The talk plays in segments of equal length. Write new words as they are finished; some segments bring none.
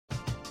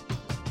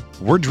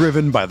We're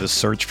driven by the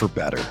search for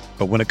better.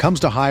 But when it comes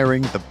to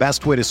hiring, the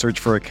best way to search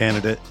for a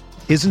candidate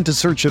isn't to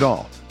search at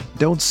all.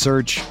 Don't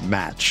search,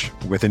 match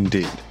with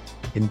Indeed.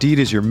 Indeed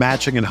is your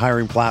matching and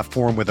hiring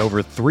platform with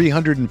over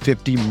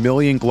 350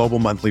 million global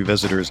monthly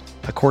visitors,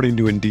 according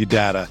to Indeed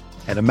data,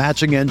 and a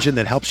matching engine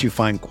that helps you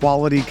find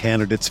quality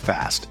candidates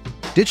fast.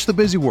 Ditch the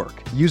busy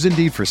work. Use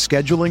Indeed for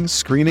scheduling,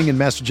 screening, and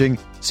messaging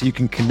so you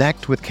can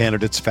connect with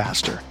candidates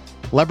faster.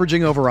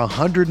 Leveraging over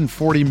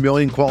 140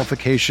 million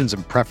qualifications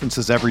and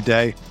preferences every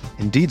day,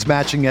 Indeed's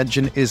matching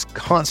engine is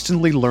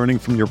constantly learning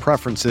from your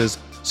preferences,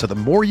 so the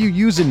more you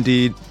use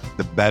Indeed,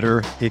 the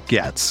better it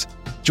gets.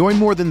 Join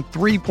more than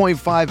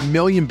 3.5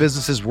 million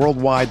businesses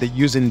worldwide that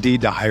use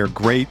Indeed to hire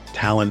great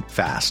talent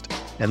fast.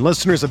 And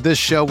listeners of this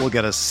show will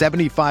get a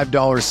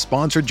 $75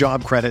 sponsored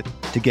job credit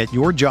to get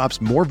your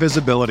jobs more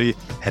visibility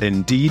at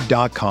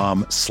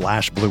Indeed.com/Blue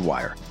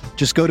Wire.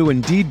 Just go to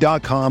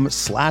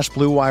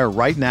Indeed.com/Blue Wire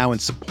right now and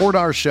support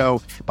our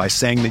show by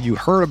saying that you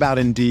heard about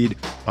Indeed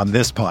on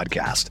this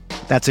podcast.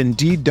 That's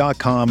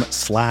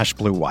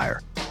Indeed.com/Blue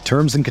Wire.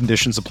 Terms and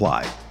conditions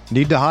apply.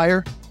 Need to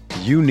hire?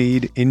 You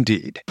need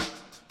Indeed.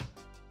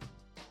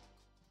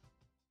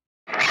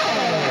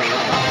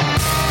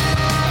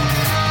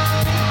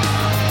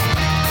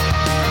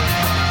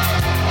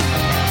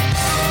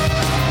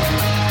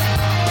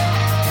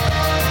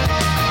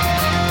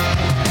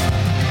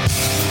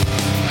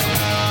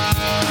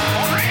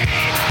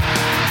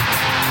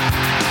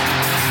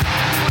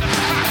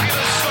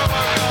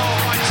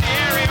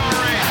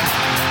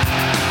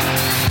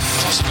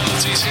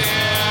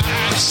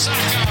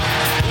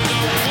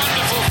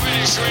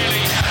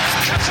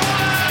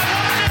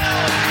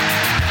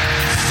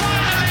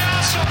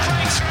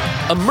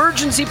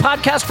 Emergency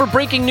podcast for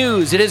breaking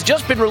news. It has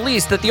just been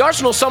released that the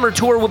Arsenal summer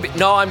tour will be...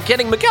 No, I'm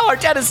kidding. Mikel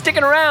Arteta is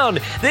sticking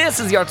around. This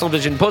is the Arsenal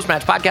Vision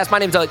post-match podcast. My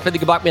name's Elliot Smith. You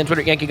can block me on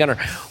Twitter, Yankee Gunner.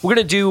 We're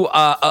going to do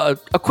a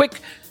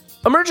quick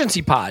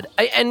emergency pod.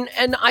 And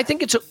I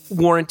think it's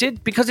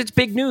warranted because it's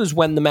big news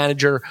when the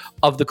manager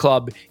of the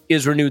club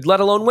is renewed, let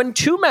alone when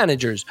two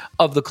managers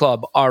of the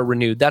club are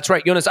renewed. That's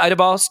right. Jonas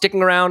Eidevall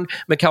sticking around.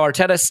 Mikel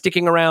Arteta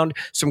sticking around.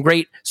 Some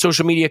great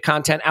social media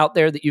content out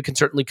there that you can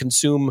certainly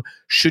consume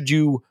should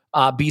you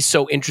be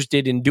so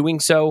interested in doing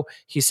so,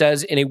 he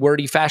says in a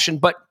wordy fashion.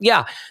 But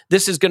yeah,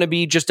 this is going to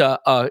be just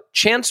a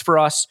chance for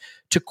us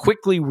to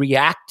quickly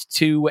react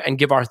to and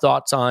give our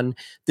thoughts on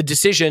the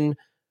decision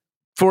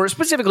for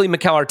specifically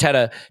Mikel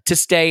Arteta to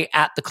stay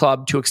at the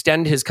club, to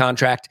extend his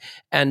contract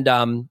and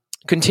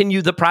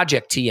continue the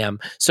project TM.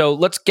 So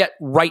let's get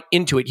right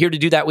into it. Here to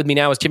do that with me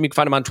now is Tim. You can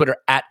find him on Twitter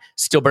at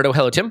Stilberto.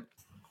 Hello, Tim.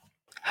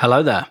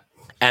 Hello there.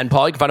 And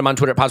Paul, you can find him on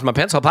Twitter at Pause My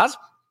Pants. Hello, Pause.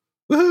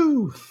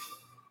 Woohoo!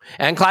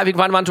 And Clive, you can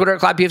find him on Twitter at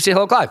Clive PFC.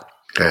 Hello, Clive.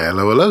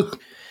 Hello.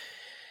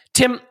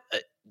 Tim,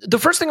 the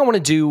first thing I want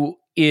to do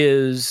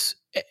is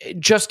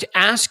just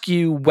ask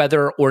you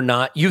whether or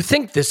not you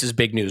think this is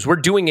big news. We're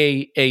doing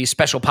a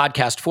special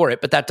podcast for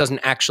it, but that doesn't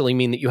actually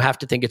mean that you have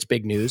to think it's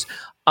big news.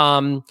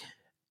 They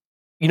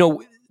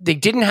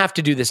didn't have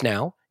to do this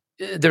now.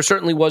 There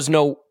certainly was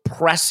no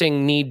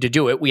pressing need to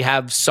do it. We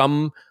have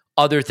some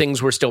other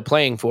things we're still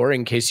playing for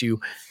in case you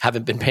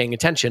haven't been paying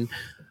attention.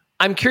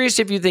 I'm curious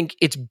if you think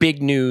it's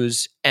big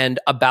news and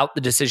about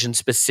the decision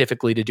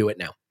specifically to do it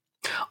now.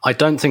 I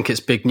don't think it's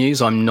big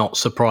news. I'm not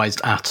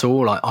surprised at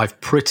all. I've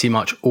pretty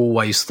much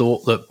always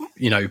thought that,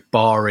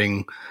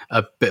 barring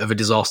a bit of a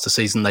disaster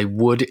season, they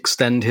would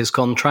extend his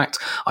contract.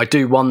 I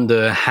do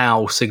wonder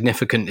how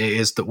significant it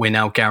is that we're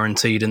now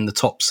guaranteed in the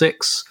top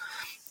six.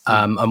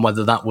 And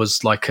whether that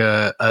was like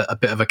a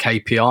bit of a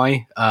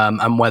KPI,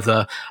 and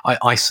whether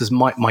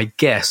my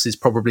guess is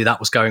probably that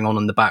was going on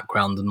in the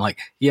background and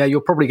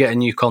you'll probably get a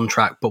new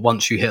contract, but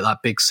once you hit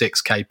that big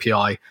six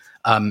KPI,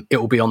 it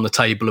will be on the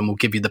table and we'll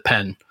give you the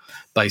pen,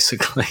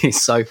 basically.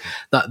 So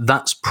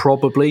that's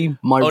probably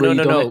my read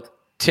on it.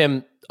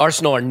 Tim,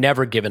 Arsenal are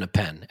never given a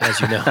pen,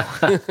 as you know.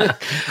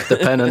 The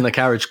pen and the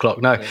carriage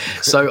clock. No.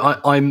 So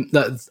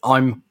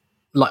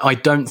I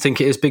don't think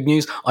it is big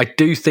news. I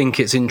do think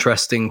it's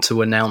interesting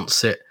to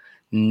announce it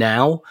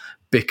now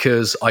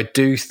because I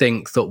do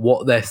think that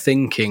what they're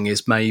thinking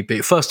is maybe,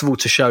 first of all,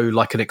 to show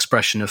like an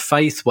expression of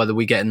faith, whether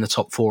we get in the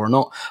top four or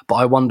not. But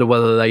I wonder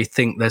whether they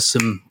think there's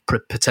some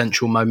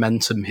potential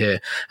momentum here.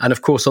 And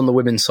of course, on the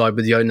women's side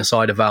with Jonas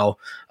Eidevall,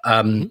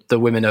 the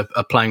women are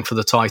playing for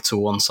the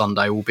title on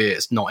Sunday, albeit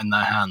it's not in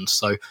their hands.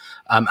 So,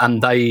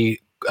 and they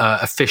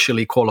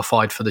officially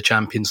qualified for the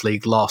Champions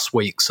League last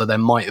week, so there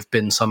might have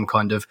been some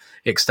kind of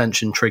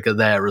extension trigger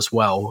there as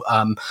well.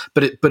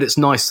 But it's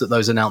nice that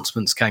those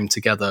announcements came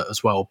together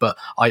as well. But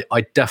I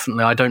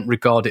don't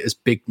regard it as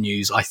big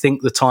news. I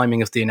think the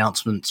timing of the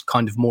announcement's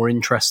kind of more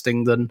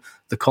interesting than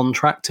the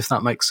contract, if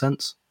that makes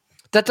sense.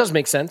 That does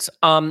make sense.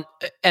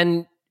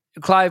 And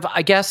Clive,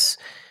 I guess,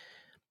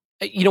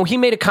 he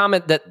made a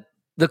comment that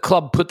the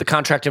club put the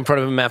contract in front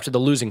of him after the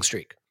losing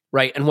streak,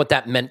 right? And what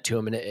that meant to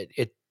him, and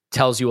it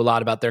tells you a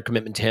lot about their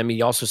commitment to him.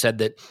 He also said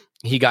that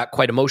he got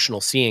quite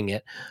emotional seeing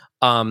it.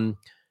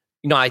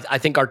 I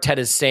think Arteta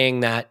is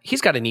saying that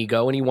he's got an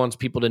ego and he wants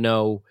people to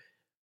know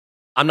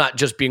I'm not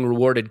just being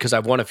rewarded because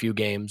I've won a few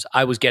games.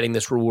 I was getting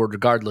this reward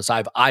regardless.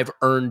 I've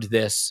earned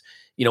this,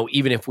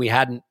 even if we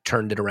hadn't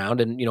turned it around.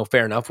 And,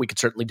 fair enough. We could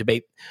certainly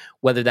debate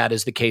whether that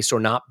is the case or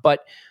not. But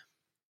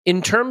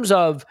in terms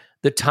of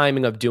the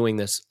timing of doing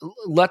this,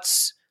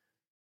 let's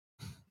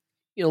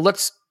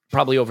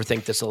probably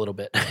overthink this a little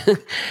bit.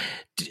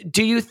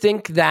 Do you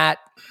think that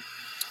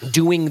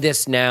doing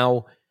this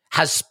now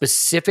has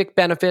specific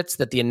benefits,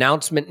 that the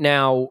announcement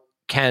now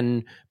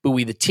can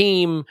buoy the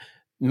team,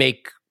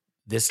 make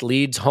this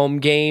Leeds home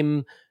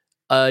game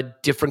a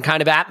different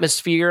kind of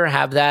atmosphere,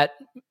 have that,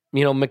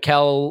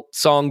 Mikel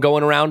song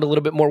going around a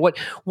little bit more?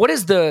 What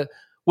is the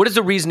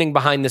reasoning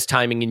behind this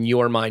timing in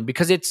your mind?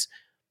 Because it's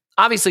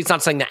obviously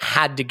not something that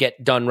had to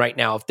get done right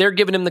now. If they're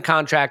giving him the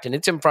contract and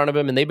it's in front of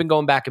him and they've been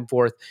going back and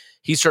forth,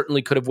 he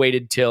certainly could have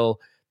waited till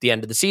the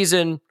end of the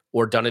season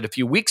or done it a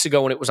few weeks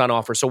ago when it was on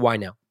offer. So why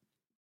now?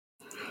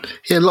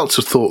 Yeah, lots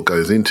of thought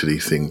goes into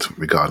these things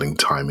regarding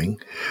timing.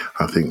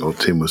 I think what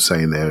Tim was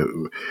saying there,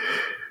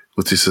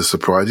 was this a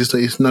surprise?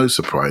 It's no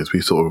surprise.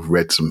 We sort of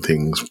read some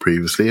things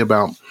previously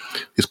about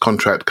his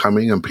contract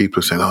coming, and people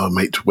are saying,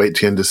 mate, wait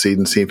till the end of the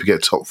season, see if you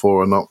get top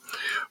four or not.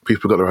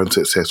 People have got their own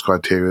success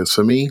criteria.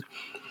 For me,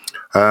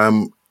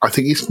 I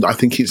think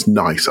it's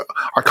nice.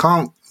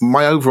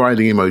 My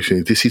overriding emotion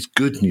is this is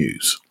good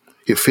news.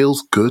 It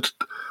feels good.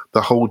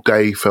 The whole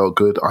day felt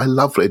good. I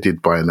love what they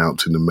did by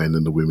announcing the men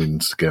and the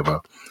women's together.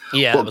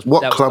 Yeah.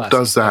 What club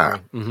does that?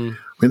 Mm-hmm.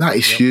 I mean, that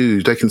is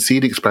huge. They can see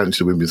the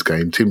expansion of the women's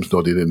game. Tim's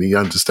nodding and he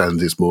understands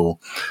this more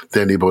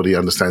than anybody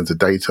understands the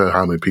data,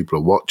 how many people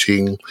are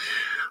watching,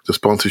 the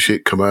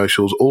sponsorship,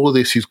 commercials. All of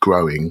this is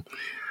growing.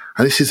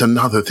 And this is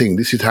another thing.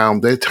 This is how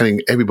they're telling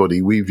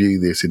everybody we view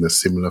this in a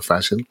similar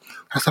fashion.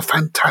 That's a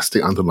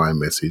fantastic underlying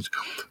message.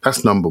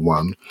 That's number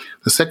one.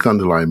 The second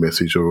underlying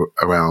message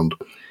around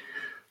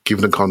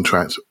giving a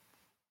contract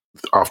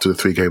after the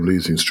 3-game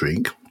losing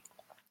streak.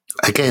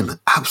 Again,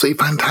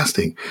 absolutely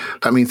fantastic.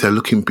 That means they're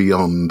looking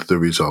beyond the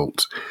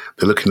results.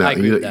 They're looking at,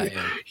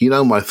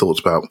 my thoughts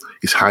about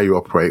is how you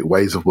operate,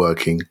 ways of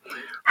working,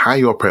 how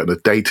you operate on a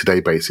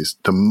day-to-day basis,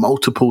 the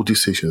multiple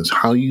decisions,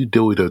 how you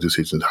deal with those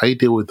decisions, how you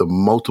deal with the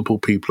multiple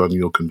people under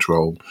your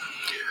control,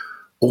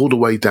 all the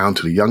way down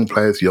to the young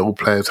players, the old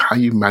players, how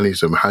you manage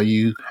them, how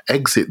you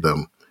exit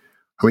them.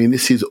 I mean,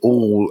 this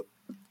all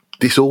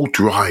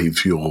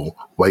drives your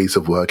ways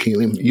of working. I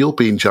mean, you're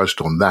being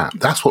judged on that.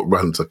 That's what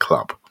runs a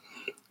club.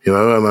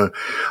 And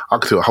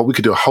we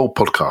could do a whole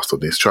podcast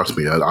on this, trust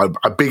me,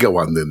 a bigger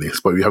one than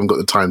this, but we haven't got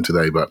the time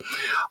today. But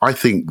I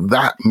think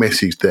that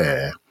message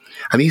there,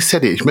 and he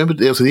said it. Remember,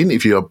 there was an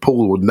interview,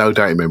 Paul would no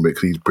doubt remember it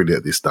because he's brilliant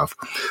at this stuff.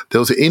 There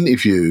was an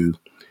interview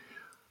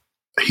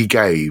he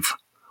gave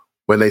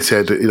when they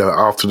said,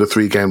 after the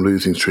 3-game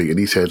losing streak, and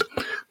he said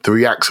the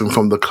reaction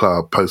from the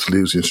club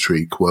post-losing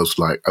streak was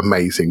like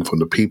amazing, from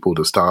the people,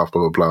 the staff,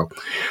 blah, blah, blah.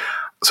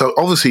 So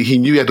obviously he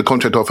knew he had the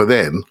contract offer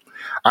then,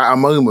 at a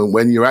moment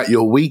when you're at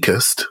your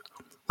weakest,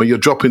 when you're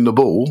dropping the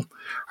ball,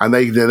 and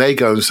they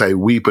go and say,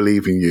 we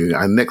believe in you,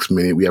 and next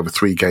minute we have a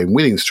 3-game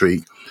winning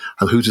streak,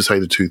 and who's to say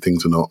the two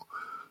things are not,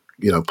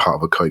 part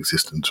of a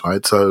coexistence,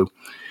 right? So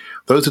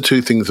those are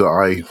two things that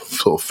I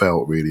sort of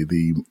felt really,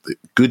 the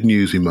good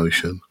news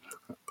emotion,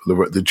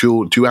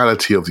 the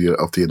duality of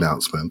the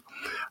announcement,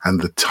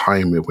 and the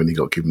time when he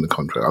got given the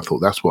contract. I thought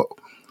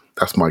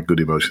that's my good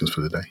emotions for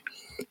the day.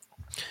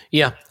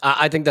 Yeah,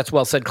 I think that's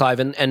well said,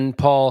 Clive. And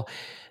Paul,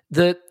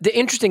 the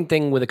interesting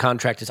thing with a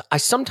contract is I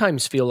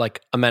sometimes feel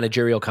like a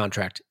managerial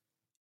contract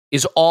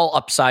is all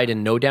upside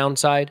and no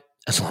downside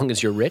as long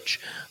as you're rich.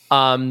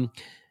 And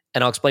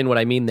I'll explain what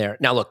I mean there.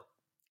 Now, look,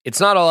 it's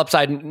not all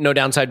upside and no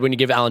downside when you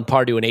give Alan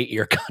Pardew an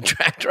 8-year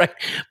contract, right?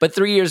 But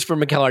 3 years for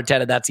Mikel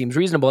Arteta, that seems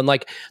reasonable.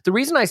 And the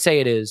reason I say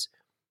it is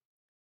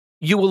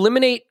you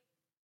eliminate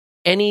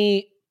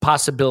any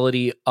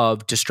possibility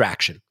of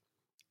distraction.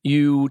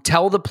 You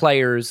tell the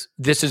players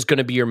this is going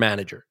to be your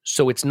manager.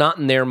 So it's not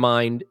in their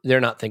mind. They're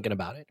not thinking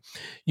about it.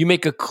 You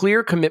make a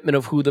clear commitment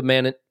of who the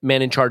man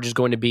in charge is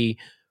going to be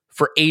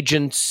for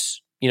agents,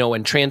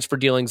 and transfer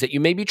dealings that you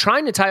may be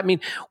trying to tie. I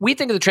mean, we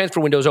think of the transfer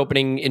windows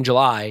opening in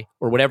July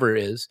or whatever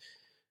it is.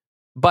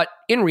 But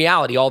in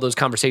reality, all those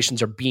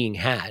conversations are being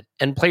had.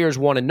 And players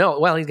want to know,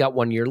 well, he's got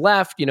 1 year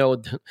left.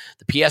 The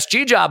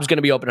PSG job is going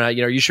to be open. Are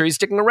you sure he's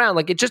sticking around?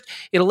 It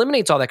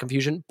eliminates all that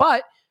confusion.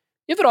 But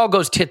if it all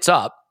goes tits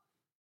up,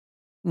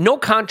 no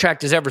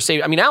contract is ever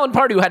saved. I mean, Alan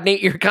Pardew had an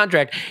 8-year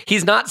contract.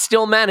 He's not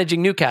still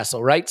managing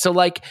Newcastle, right? So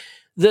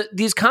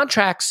these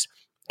contracts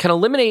can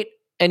eliminate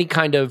any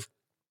kind of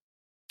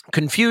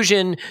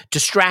confusion,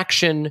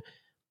 distraction,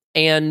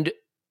 and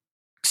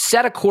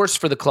set a course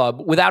for the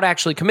club without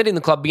actually committing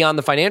the club beyond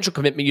the financial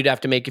commitment you'd have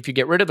to make if you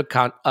get rid of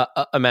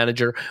a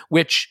manager,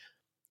 which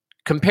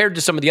compared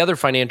to some of the other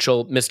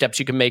financial missteps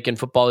you can make in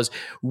football is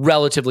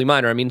relatively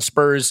minor. I mean,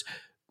 Spurs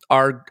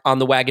are on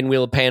the wagon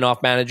wheel of paying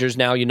off managers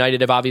now.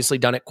 United have obviously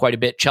done it quite a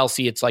bit.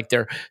 Chelsea, it's like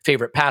their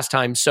favorite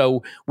pastime.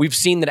 So we've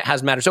seen that it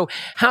has mattered. So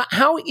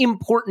how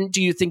important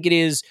do you think it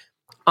is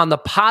on the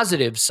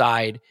positive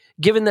side,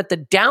 given that the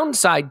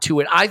downside to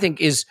it, I think,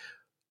 is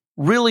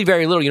really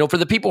very little. For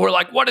the people who are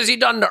like, what has he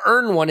done to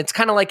earn one? It's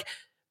kind of like,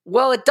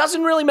 well, it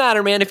doesn't really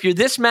matter, man. If you're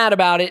this mad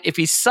about it, if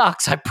he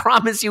sucks, I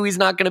promise you he's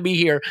not going to be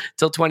here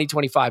till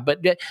 2025.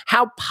 But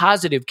how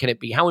positive can it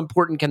be? How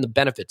important can the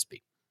benefits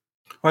be?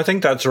 Well, I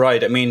think that's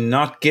right. I mean,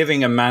 not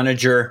giving a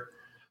manager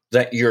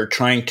that you're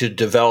trying to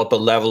develop a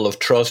level of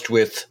trust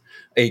with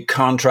a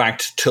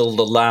contract till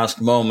the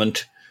last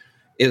moment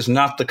is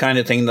not the kind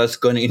of thing that's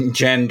going to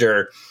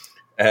engender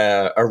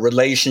a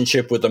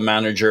relationship with the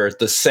manager,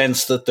 the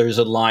sense that there's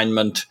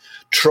alignment,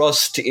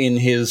 trust in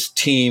his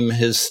team,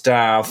 his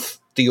staff,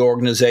 the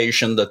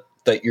organization,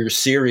 that you're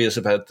serious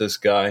about this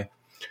guy.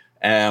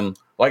 I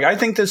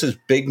think this is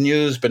big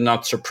news, but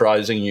not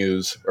surprising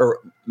news, or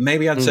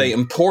maybe I'd say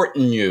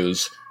important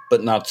news,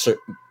 but not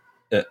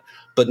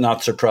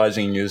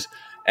surprising news.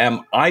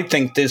 I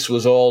think this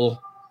was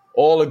all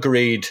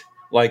agreed.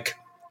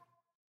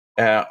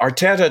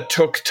 Arteta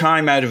took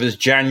time out of his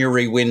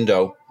January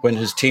window when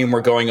his team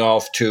were going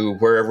off to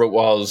wherever it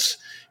was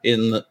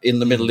in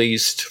the Middle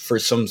East for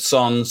some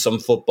sun, some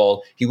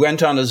football. He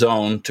went on his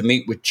own to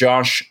meet with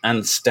Josh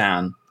and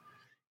Stan.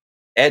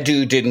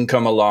 Edu didn't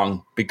come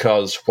along,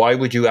 because why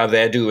would you have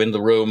Edu in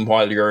the room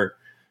while you're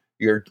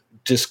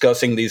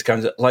discussing these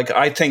kinds of...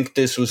 I think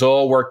this was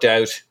all worked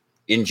out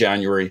in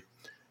January,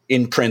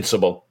 in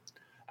principle.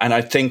 And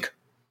I think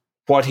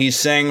what he's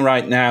saying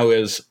right now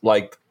is,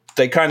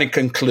 they kind of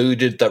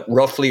concluded that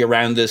roughly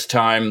around this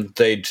time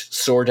they'd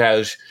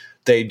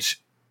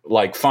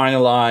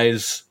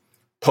finalize,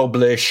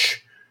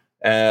 publish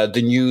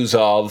the news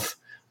of,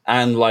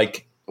 and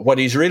what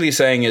he's really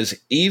saying is,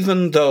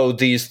 even though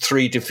these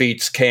 3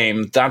 defeats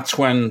came, that's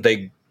when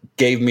they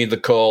gave me the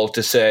call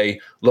to say,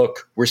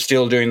 look, we're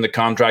still doing the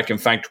contract. In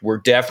fact, we're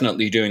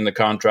definitely doing the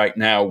contract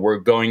now. We're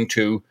going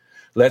to,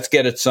 let's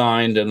get it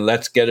signed and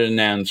let's get it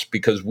announced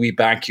because we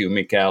back you,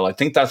 Mikel. I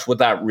think that's what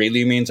that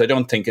really means. I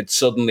don't think it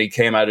suddenly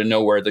came out of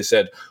nowhere. They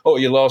said, oh,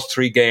 you lost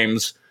 3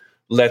 games,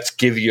 let's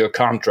give you a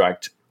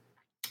contract.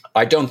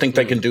 I don't think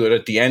they can do it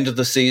at the end of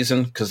the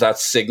season, because that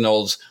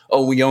signals,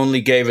 oh, we only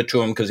gave it to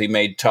him because he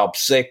made top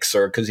 6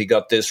 or because he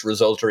got this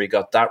result or he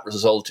got that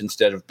result,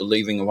 instead of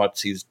believing in what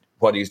he's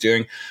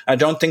doing. I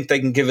don't think they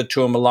can give it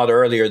to him a lot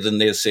earlier than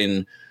this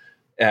in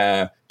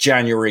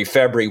January,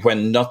 February,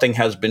 when nothing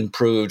has been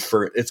proved.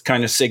 It's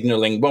kind of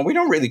signaling, well, we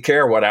don't really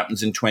care what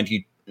happens in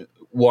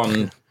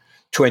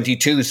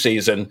 21-22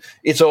 season.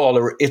 It's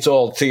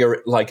all theory.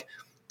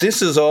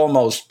 This is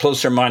almost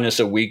plus or minus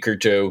a week or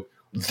two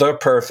the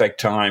perfect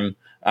time.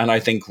 And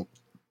I think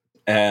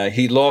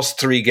he lost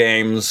 3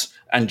 games,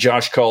 and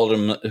Josh called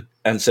him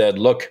and said,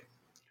 look,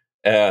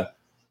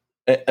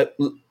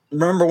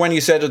 remember when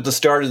you said at the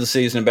start of the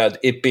season about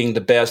it being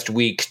the best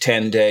week,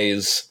 10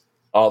 days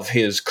of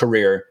his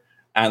career?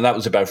 And that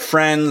was about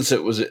friends.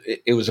 It was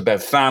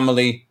about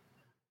family.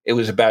 It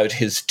was about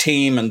his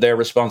team and their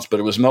response,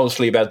 but it was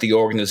mostly about the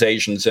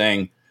organization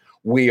saying,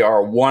 we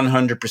are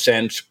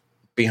 100%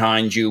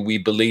 behind you. We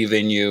believe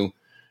in you.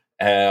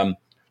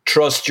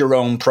 Trust your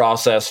own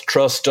process.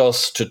 Trust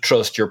us to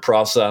trust your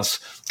process.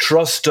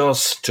 Trust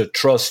us to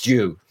trust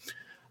you.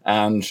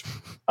 And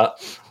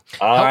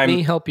help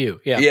me help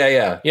you.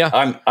 Yeah.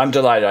 I'm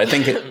delighted. I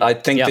think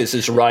this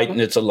is right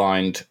and it's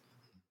aligned.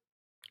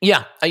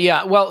 Yeah.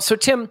 Well, so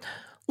Tim,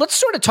 let's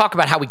sort of talk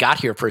about how we got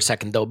here for a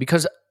second, though,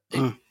 because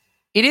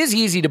it is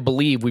easy to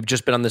believe we've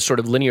just been on this sort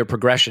of linear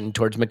progression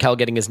towards Mikel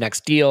getting his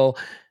next deal.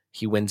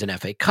 He wins an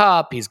FA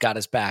Cup. He's got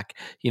us back,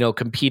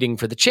 competing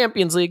for the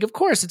Champions League. Of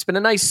course, it's been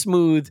a nice,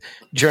 smooth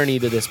journey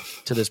to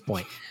this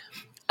point.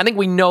 I think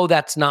we know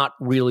that's not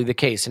really the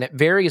case. And at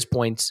various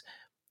points,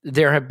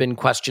 there have been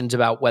questions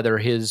about whether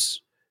his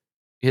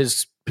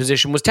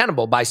position was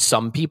tenable by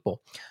some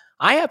people.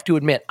 I have to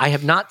admit, I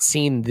have not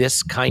seen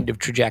this kind of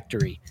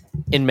trajectory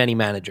in many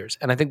managers.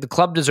 And I think the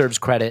club deserves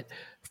credit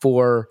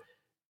for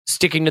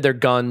sticking to their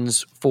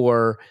guns,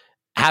 for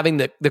having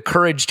the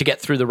courage to get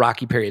through the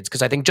rocky periods.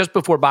 Because I think just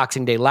before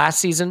Boxing Day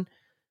last season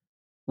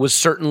was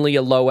certainly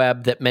a low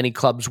ebb that many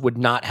clubs would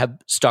not have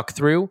stuck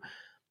through.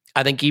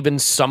 I think even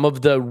some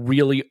of the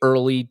really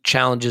early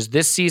challenges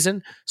this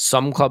season,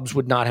 some clubs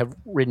would not have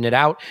ridden it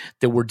out.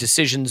 There were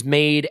decisions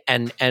made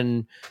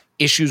and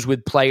issues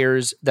with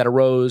players that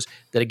arose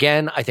that,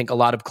 again, I think a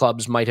lot of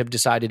clubs might have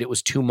decided it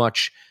was too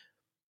much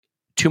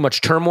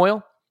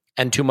turmoil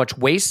and too much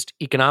waste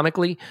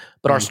economically,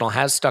 but Arsenal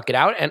has stuck it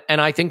out,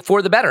 and I think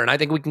for the better. And I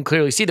think we can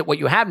clearly see that what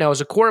you have now is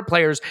a core of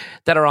players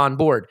that are on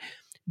board.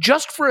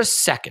 Just for a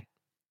second,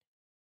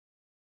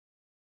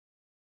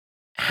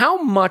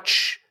 how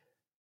much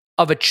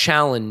of a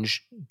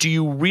challenge do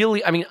you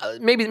really,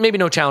 maybe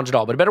no challenge at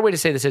all, but a better way to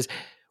say this is,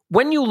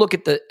 when you look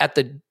at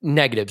the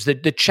negatives,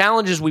 the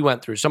challenges we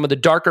went through, some of the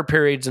darker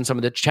periods and some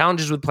of the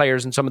challenges with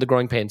players and some of the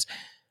growing pains,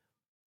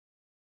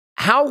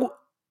 how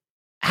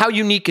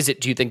unique is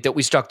it, do you think, that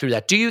we stuck through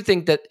that? Do you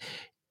think that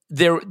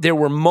there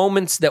were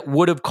moments that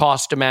would have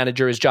cost a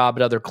manager his job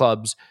at other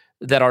clubs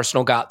that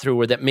Arsenal got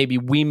through, or that maybe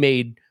we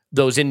made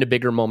those into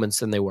bigger moments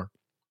than they were?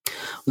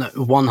 No,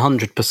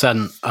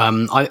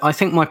 100%. I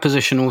think my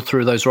position all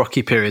through those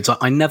rocky periods,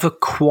 I never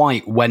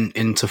quite went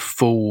into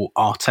full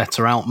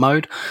Arteta out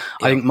mode.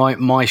 Yeah. I think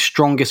my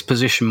strongest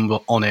position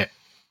on it,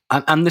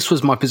 and this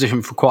was my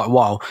position for quite a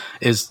while,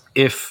 is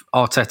if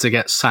Arteta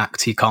gets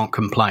sacked, he can't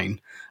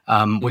complain,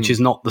 which is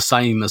not the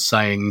same as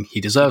saying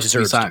he deserves to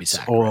be sacked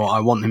or right.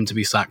 I want him to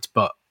be sacked.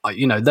 But,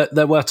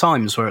 there were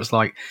times where it's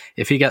like,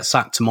 if he gets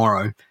sacked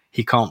tomorrow,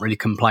 he can't really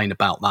complain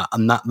about that.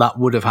 And that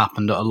would have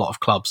happened at a lot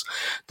of clubs.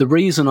 The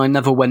reason I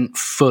never went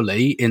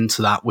fully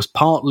into that was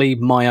partly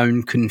my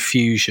own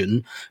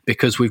confusion,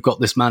 because we've got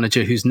this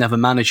manager who's never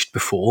managed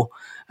before.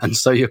 And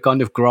so you're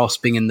kind of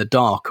grasping in the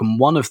dark. And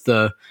one of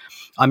the,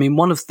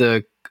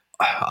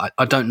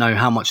 I don't know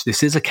how much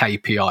this is a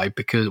KPI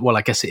because, well,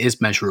 I guess it is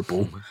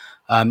measurable.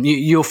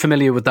 You're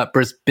familiar with that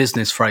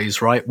business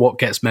phrase, right? What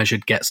gets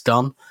measured gets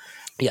done.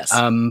 Yes.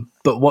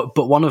 But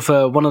one of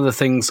the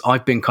things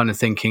I've been kind of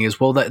thinking is,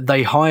 well,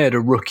 they hired a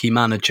rookie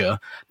manager.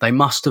 They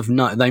must have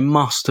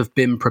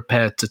been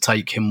prepared to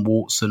take him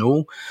warts and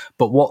all.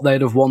 But what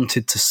they'd have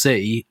wanted to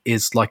see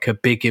is like a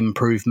big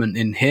improvement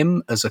in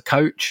him as a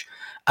coach.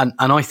 And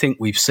I think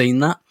we've seen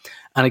that.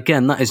 And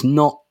again, that is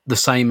not the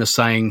same as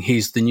saying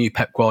he's the new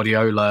Pep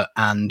Guardiola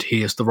and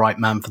he is the right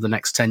man for the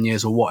next 10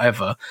 years or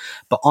whatever.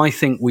 But I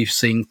think we've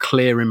seen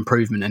clear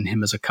improvement in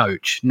him as a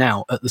coach.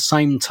 Now, at the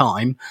same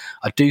time,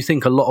 I do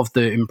think a lot of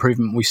the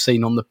improvement we've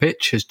seen on the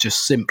pitch has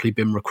just simply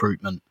been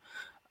recruitment.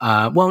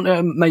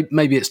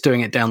 Maybe it's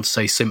doing it down to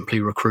say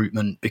simply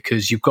recruitment,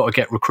 because you've got to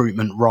get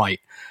recruitment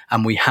right.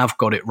 And we have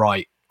got it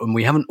right. And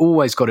we haven't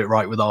always got it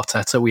right with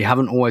Arteta. We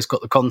haven't always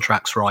got the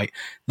contracts right.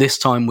 This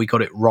time we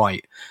got it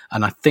right.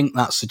 And I think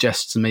that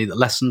suggests to me that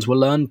lessons were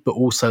learned, but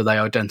also they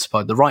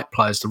identified the right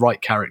players, the right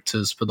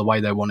characters for the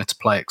way they wanted to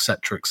play,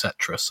 etc.,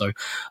 etc. So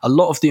a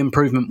lot of the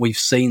improvement we've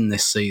seen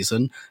this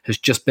season has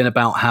just been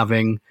about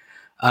having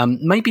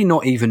maybe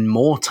not even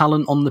more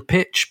talent on the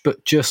pitch,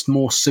 but just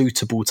more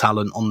suitable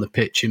talent on the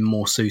pitch in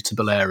more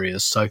suitable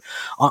areas. So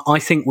I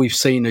think we've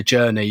seen a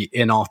journey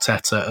in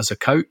Arteta as a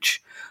coach.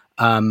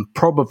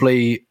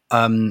 Probably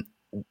a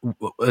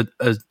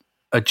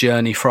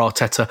journey for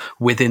Arteta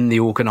within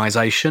the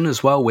organisation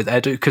as well with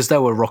Edu, because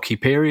there were rocky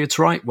periods,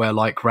 right, where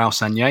like Raul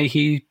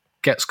Sanllehi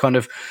gets kind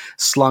of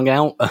slung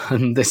out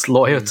and this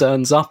lawyer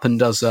turns up and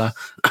does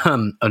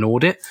an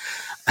audit.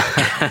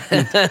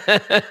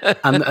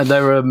 and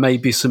there are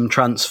maybe some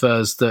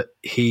transfers that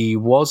he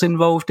was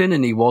involved in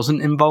and he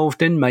wasn't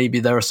involved in.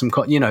 Maybe there are some,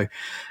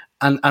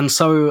 And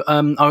so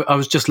I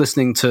was just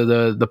listening to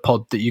the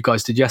pod that you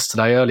guys did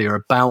yesterday earlier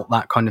about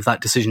that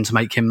decision to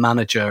make him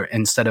manager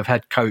instead of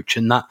head coach.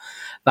 And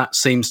that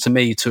seems to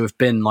me to have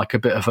been like a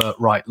bit of a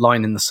right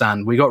line in the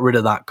sand. We got rid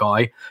of that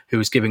guy who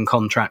was giving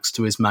contracts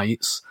to his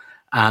mates.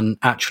 And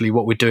actually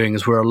what we're doing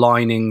is we're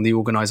aligning the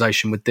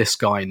organisation with this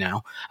guy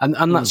now.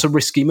 And that's a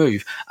risky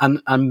move.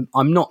 And I'm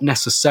not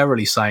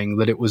necessarily saying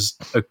that it was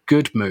a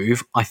good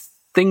move. I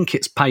think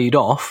it's paid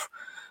off.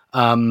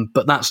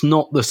 But that's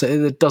not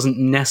it doesn't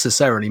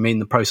necessarily mean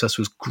the process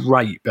was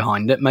great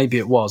behind it. Maybe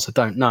it was, I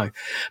don't know.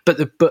 But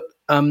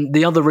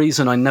the other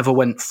reason I never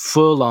went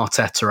full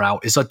Arteta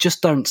out is I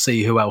just don't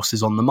see who else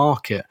is on the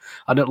market.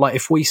 I don't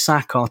if we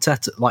sack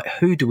Arteta,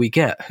 who do we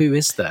get? Who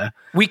is there?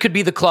 We could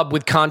be the club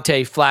with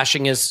Conte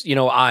flashing his,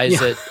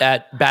 eyes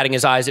at batting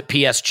his eyes at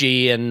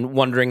PSG and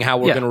wondering how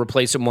we're going to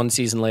replace him one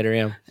season later.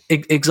 Yeah,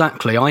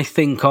 exactly. I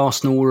think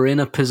Arsenal were in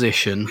a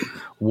position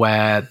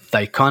where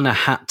they kind of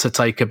had to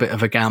take a bit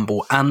of a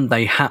gamble and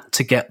they had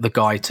to get the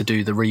guy to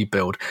do the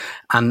rebuild.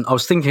 And I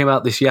was thinking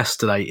about this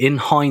yesterday. In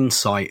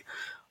hindsight,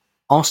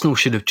 Arsenal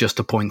should have just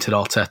appointed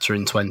Arteta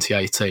in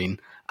 2018,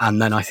 and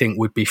then I think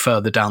we'd be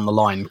further down the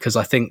line, because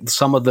I think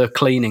some of the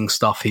cleaning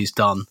stuff he's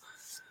done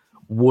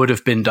would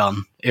have been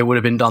done. It would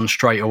have been done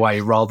straight away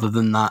rather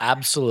than that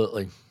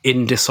absolutely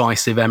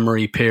indecisive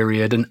Emery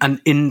period.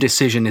 And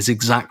indecision is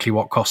exactly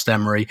what cost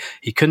Emery.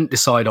 He couldn't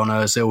decide on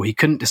Ozil. He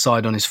couldn't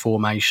decide on his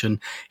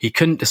formation. He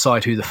couldn't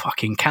decide who the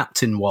fucking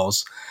captain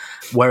was.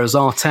 Whereas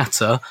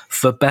Arteta,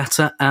 for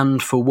better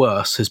and for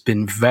worse, has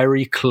been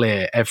very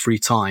clear every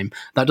time.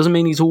 That doesn't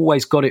mean he's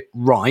always got it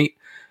right,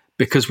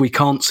 because we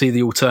can't see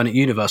the alternate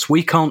universe.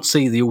 We can't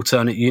see the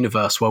alternate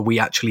universe where we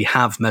actually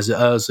have Mesut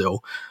Ozil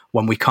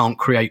when we can't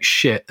create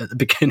shit at the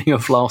beginning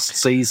of last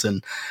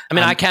season. I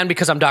mean, I can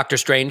because I'm Doctor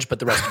Strange, but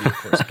the rest of you, of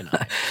course,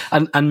 cannot.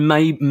 And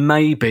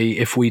maybe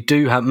if we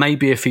do have,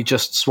 maybe if he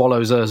just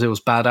swallows Ozil's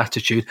bad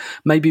attitude,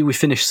 maybe we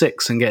finish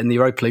 6th and get in the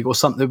Europa League or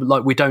something.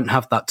 Like, we don't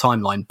have that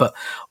timeline. But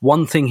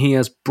one thing he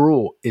has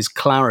brought is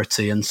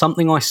clarity. And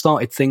something I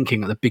started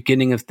thinking at the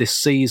beginning of this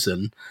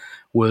season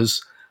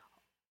was,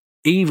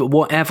 even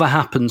whatever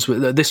happens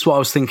with this, is what I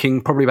was thinking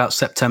probably about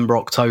September,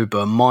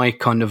 October. My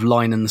kind of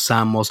line in the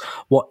sand was,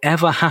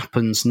 whatever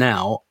happens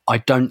now, I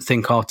don't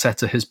think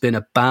Arteta has been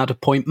a bad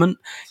appointment.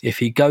 If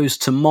he goes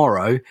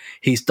tomorrow,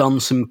 he's done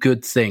some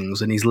good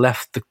things and he's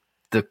left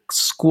the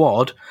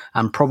squad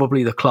and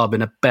probably the club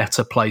in a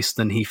better place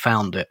than he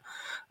found it.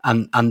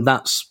 And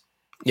that's,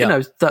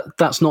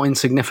 that's not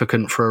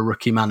insignificant for a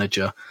rookie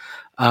manager.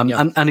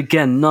 And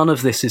again, none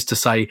of this is to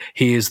say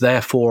he is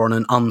therefore on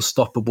an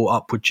unstoppable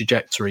upward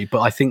trajectory.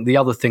 But I think the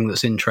other thing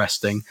that's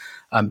interesting,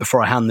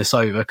 before I hand this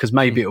over, because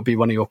maybe it'll be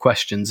one of your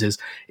questions, is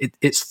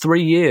it's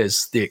 3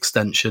 years, the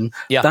extension.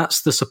 Yeah.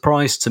 That's the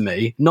surprise to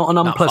me. Not an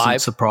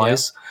unpleasant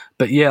surprise,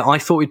 but I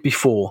thought it'd be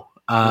 4.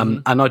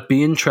 And I'd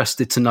be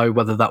interested to know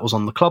whether that was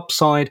on the club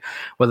side,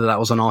 whether that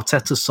was on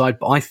Arteta's side.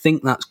 But I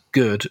think that's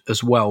good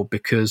as well,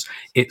 because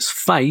it's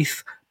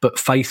faith, but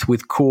faith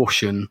with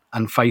caution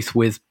and faith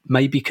with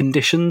maybe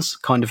conditions.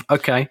 Kind of,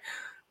 okay,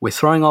 we're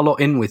throwing our lot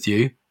in with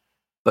you,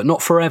 but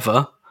not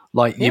forever.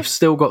 Like, you've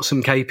still got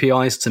some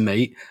KPIs to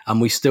meet, and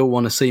we still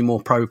want to see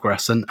more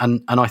progress. And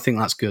I think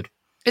that's good.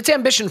 It's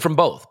ambition from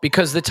both,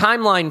 because the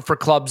timeline for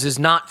clubs is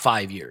not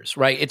 5 years,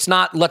 right? It's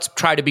not, let's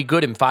try to be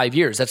good in 5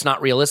 years. That's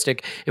not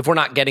realistic. If we're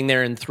not getting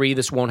there in 3,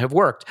 this won't have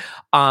worked.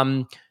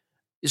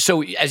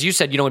 So as you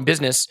said, in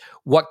business,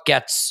 what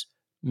gets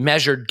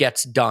measured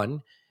gets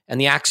done. And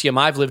the axiom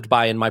I've lived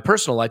by in my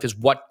personal life is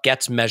what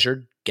gets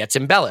measured gets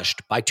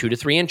embellished by 2 to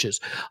 3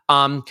 inches.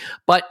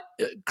 But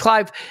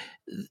Clive,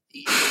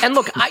 and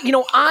look, I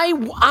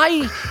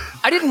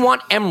didn't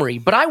want Emery,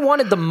 but I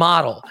wanted the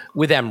model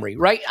with Emery,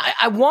 right?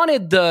 I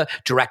wanted the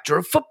director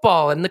of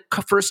football and the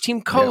first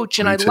team coach,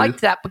 and I liked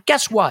that. But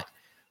guess what?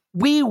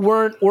 We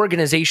weren't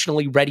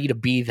organizationally ready to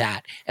be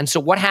that. And so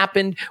what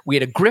happened? We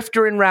had a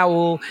grifter in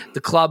Raul.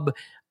 The club,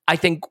 I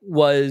think,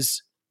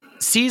 was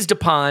seized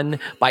upon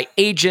by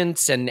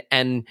agents and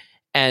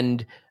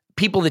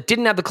people that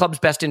didn't have the club's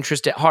best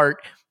interest at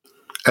heart.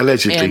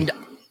 Allegedly. And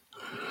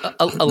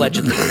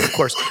allegedly, of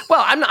course.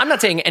 Well, I'm not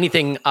saying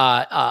anything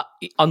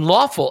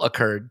unlawful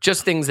occurred,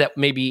 just things that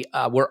maybe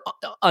were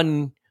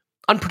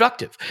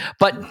unproductive.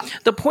 But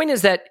the point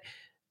is that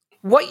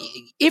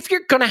if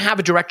you're going to have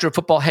a director of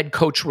football head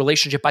coach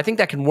relationship, I think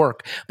that can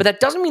work. But that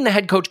doesn't mean the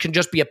head coach can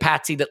just be a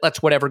patsy that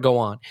lets whatever go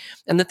on.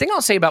 And the thing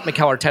I'll say about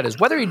Mikel Arteta is,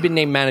 whether he'd been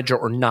named manager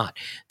or not,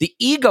 the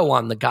ego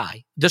on the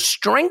guy, the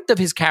strength of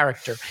his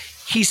character,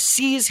 he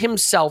sees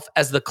himself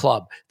as the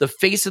club, the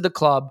face of the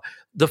club,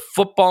 the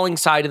footballing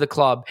side of the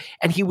club.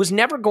 And he was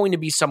never going to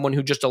be someone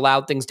who just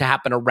allowed things to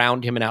happen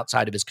around him and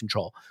outside of his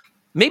control.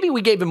 Maybe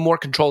we gave him more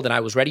control than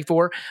I was ready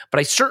for, but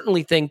I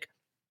certainly think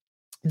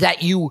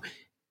that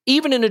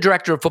even in a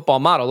director of football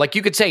model, like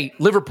you could say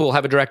Liverpool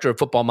have a director of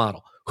football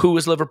model. Who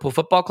is Liverpool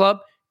Football Club?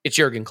 It's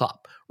Jurgen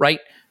Klopp,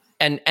 right?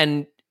 And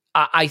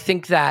I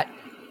think that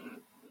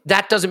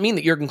doesn't mean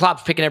that Jurgen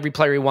Klopp's picking every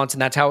player he wants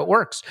and that's how it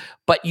works.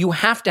 But you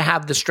have to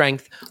have the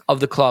strength of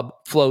the club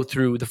flow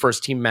through the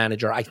first team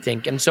manager, I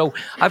think. And so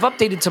I've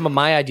updated some of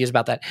my ideas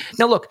about that.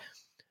 Now, look,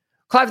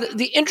 Clive,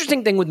 the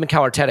interesting thing with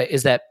Mikel Arteta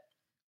is that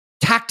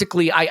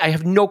tactically, I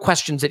have no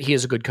questions that he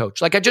is a good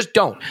coach. Like, I just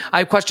don't. I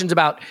have questions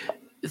about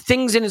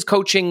things in his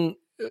coaching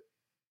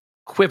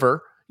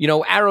quiver,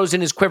 arrows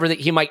in his quiver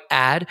that he might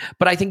add,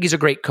 but I think he's a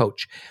great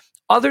coach.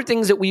 Other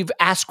things that we've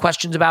asked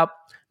questions about: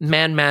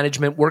 man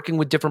management, working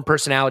with different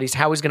personalities,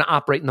 how he's going to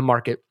operate in the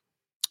market.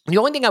 The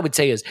only thing I would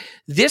say is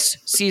this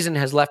season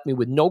has left me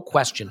with no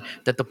question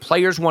that the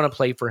players want to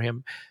play for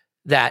him,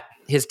 that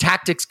his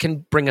tactics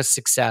can bring us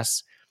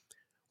success.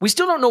 We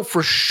still don't know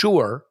for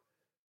sure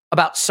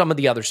about some of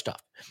the other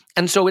stuff.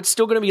 And so it's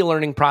still going to be a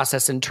learning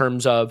process in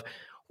terms of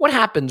what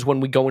happens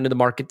when we go into the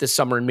market this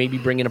summer and maybe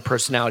bring in a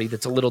personality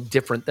that's a little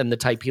different than the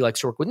type he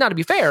likes to work with. Now, to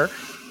be fair,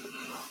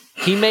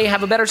 he may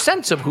have a better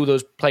sense of who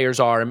those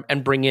players are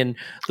and bring in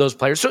those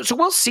players. So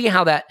we'll see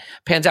how that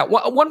pans out.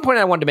 One point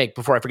I wanted to make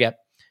before I forget,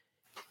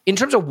 in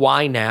terms of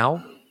why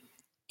now,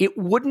 it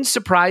wouldn't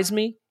surprise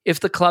me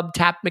if the club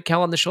tapped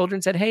Mikel on the shoulder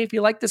and said, hey, if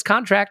you like this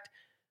contract,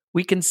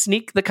 we can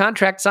sneak the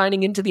contract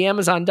signing into the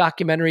Amazon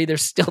documentary.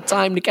 There's still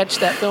time to catch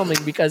that filming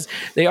because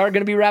they are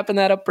going to be wrapping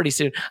that up pretty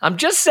soon. I'm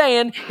just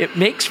saying, it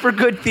makes for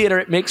good theater.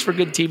 It makes for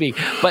good TV.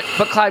 But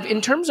Clive,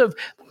 in terms of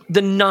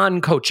the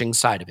non-coaching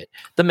side of it,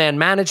 the man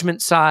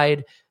management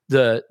side,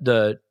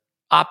 the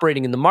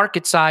operating in the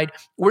market side,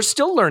 we're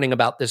still learning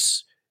about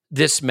this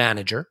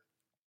manager.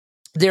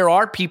 There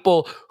are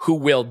people who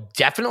will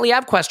definitely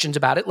have questions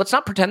about it. Let's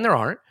not pretend there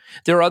aren't.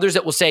 There are others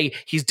that will say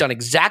he's done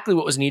exactly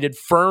what was needed,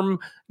 firm,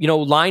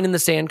 line in the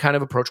sand kind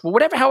of approach. Well,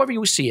 however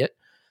you see it.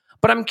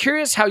 But I'm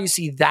curious how you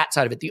see that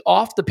side of it, the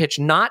off the pitch,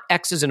 not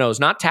X's and O's,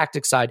 not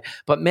tactics side,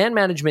 but man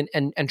management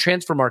and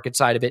transfer market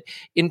side of it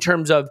in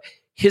terms of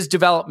his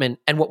development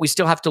and what we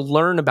still have to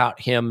learn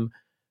about him,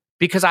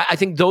 because I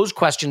think those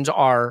questions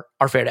are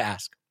fair to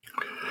ask.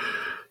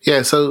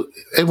 Yeah, so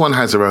everyone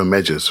has their own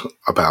measures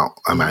about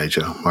a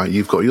manager, right?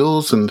 You've got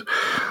yours and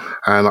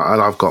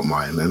I've got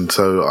mine. And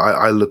so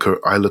I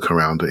look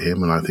around at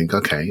him and I think,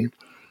 okay,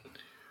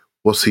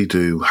 what's he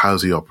do?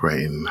 How's he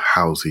operating?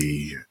 How is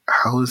he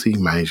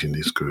managing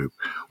this group?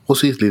 What's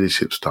his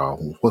leadership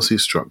style? What's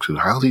his structure?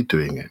 How's he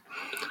doing it?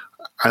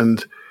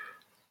 And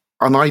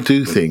I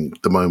do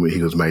think the moment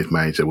he was made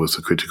manager was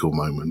a critical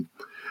moment,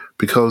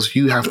 because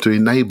you have to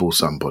enable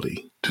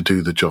somebody to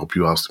do the job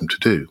you asked them to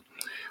do.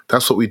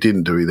 That's what we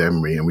didn't do with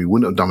Emery, and we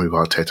wouldn't have done with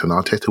Arteta, and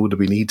Arteta would have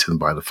been eaten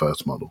by the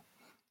first model.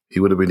 He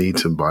would have been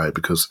eaten by it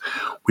because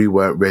we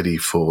weren't ready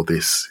for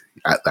this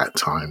at that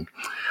time.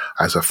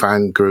 As a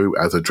fan group,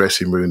 as a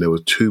dressing room, there were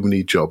too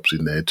many jobs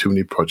in there, too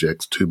many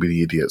projects, too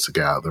many idiots to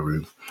get out of the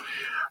room,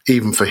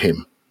 even for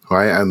him,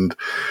 right?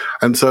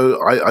 And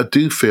so I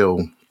do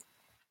feel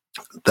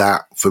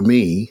that for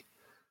me,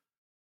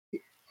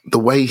 the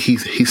way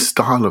his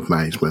style of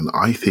management,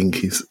 I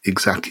think, is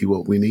exactly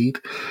what we need.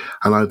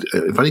 And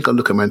if only got to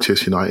look at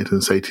Manchester United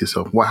and say to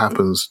yourself, what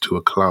happens to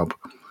a club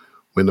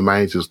when the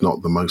manager's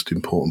not the most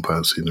important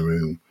person in the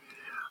room?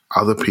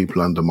 Other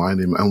people undermine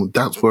him. And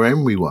that's where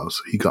Emery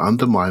was. He got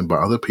undermined by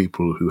other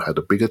people who had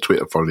a bigger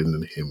Twitter following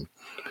than him.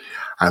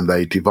 And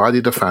they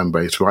divided the fan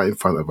base right in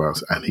front of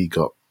us, and he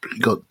got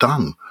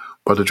done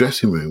by the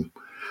dressing room.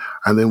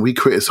 And then we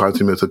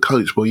criticised him as a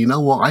coach. Well, you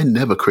know what? I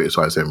never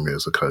criticised Emery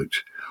as a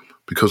coach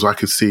because I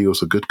could see he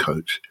was a good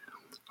coach.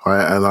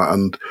 Right?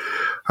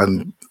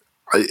 And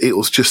it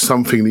was just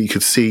something that you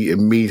could see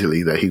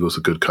immediately that he was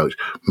a good coach.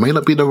 May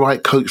not be the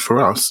right coach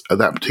for us at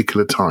that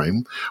particular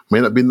time. May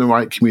not be the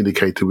right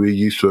communicator. We were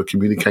used to a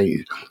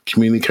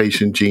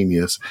communication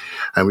genius,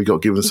 and we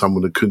got given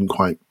someone that couldn't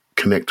quite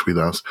connect with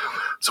us.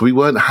 So we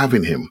weren't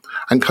having him.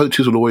 And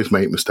coaches will always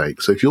make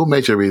mistakes. So if your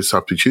measure is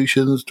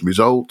substitutions,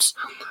 results,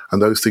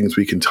 and those things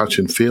we can touch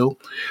and feel,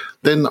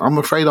 then I'm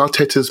afraid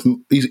Arteta's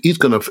he's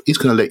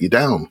gonna let you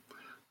down.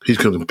 He's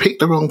going to pick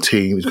the wrong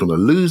team. He's going to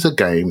lose a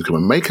game. He's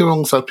going to make a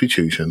wrong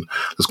substitution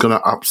that's going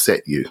to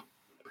upset you.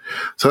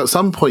 So at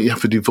some point, you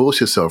have to divorce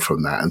yourself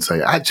from that and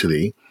say,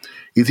 actually,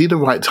 is he the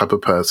right type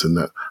of person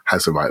that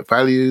has the right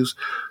values?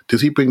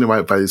 Does he bring the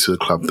right values to the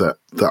club that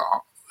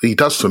he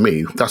does for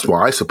me? That's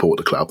why I support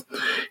the club.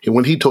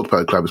 When he talked about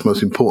the club, it's the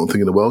most important thing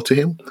in the world to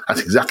him.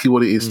 That's exactly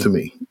what it is to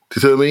me. Do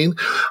you see what I mean?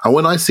 And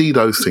when I see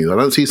those things, I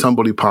don't see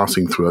somebody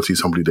passing through. I see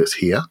somebody that's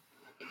here.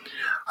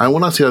 And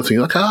when I see those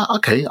things,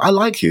 okay, I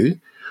like you.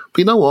 But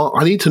you know what?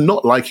 I need to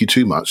not like you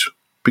too much,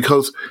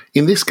 because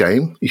in this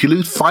game, if you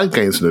lose 5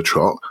 games in a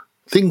trot,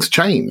 things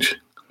change.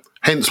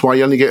 Hence why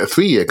you only get a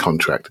 3-year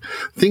contract.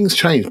 Things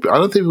change, but I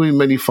don't think there will be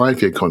many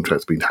 5-year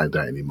contracts being handed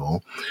out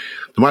anymore.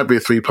 There might be a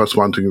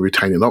 3+1 to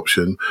retain an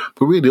option,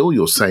 but really all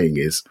you're saying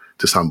is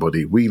to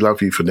somebody, we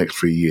love you for the next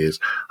 3 years.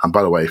 And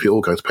by the way, if it all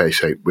goes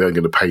pear-shaped, we're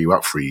going to pay you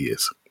up 3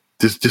 years.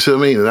 Do you see what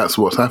I mean? And that's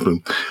what's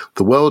happened.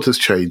 The world has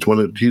changed.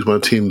 To use one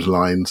of Tim's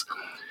lines,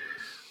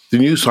 the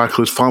news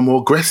cycle is far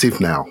more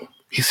aggressive now.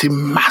 He's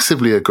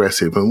massively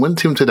aggressive. And when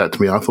Tim said that to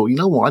me, I thought, you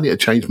know what? I need to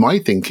change my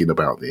thinking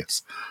about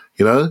this.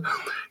 You know,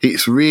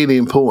 it's really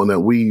important that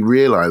we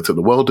realize that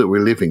the world that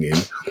we're living in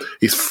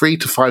is 3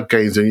 to 5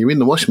 games and you're in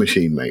the washing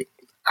machine, mate.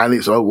 And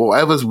it's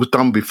whatever's was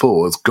done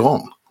before is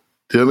gone.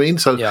 Do you know what I mean?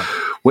 So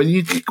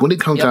when it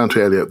comes down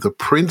to Elliot, the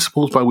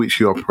principles by which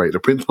you operate, the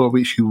principles by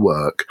which you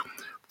work,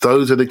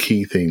 those are the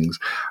key things.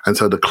 And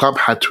so the club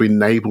had to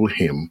enable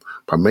him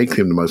by making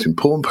him the most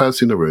important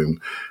person in the room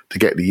to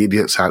get the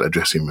idiots out of the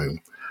dressing room.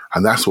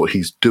 And that's what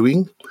he's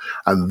doing.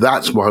 And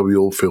that's why we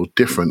all feel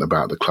different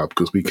about the club,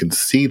 because we can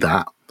see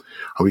that.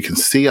 And we can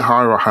see a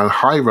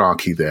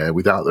hierarchy there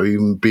without there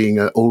even being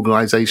an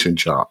organisation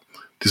chart.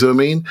 Do you see what I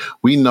mean?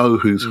 We know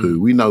who's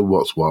who. We know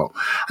what's what.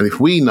 And if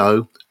we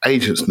know,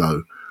 agents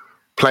know,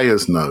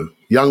 players know,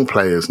 young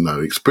players know,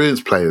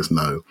 experienced players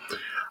know.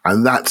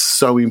 And that's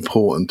so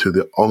important to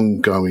the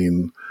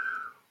ongoing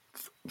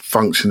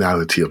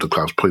functionality of the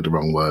club. It's probably the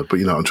wrong word, but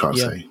you know what I'm trying to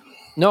say.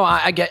 No,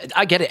 I get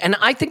it. And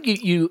I think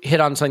you hit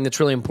on something that's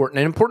really important,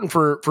 and important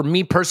for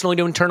me personally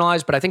to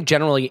internalize, but I think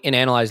generally in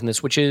analyzing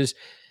this, which is,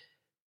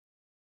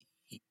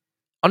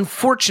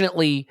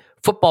 unfortunately,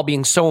 football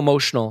being so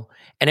emotional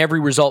and every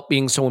result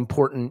being so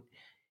important,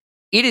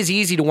 it is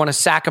easy to want to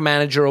sack a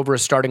manager over a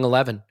starting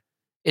 11.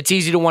 It's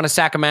easy to want to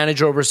sack a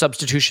manager over a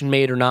substitution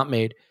made or not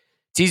made.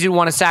 It's easy to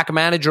want to sack a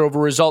manager over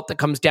a result that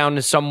comes down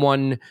to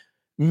someone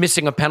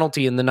missing a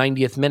penalty in the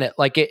 90th minute.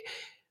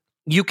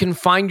 You can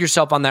find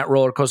yourself on that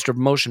roller coaster of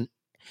emotion.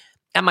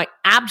 At my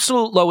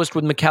absolute lowest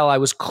with Mikel, I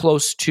was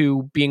close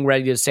to being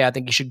ready to say I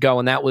think he should go,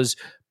 and that was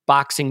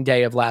Boxing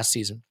Day of last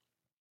season.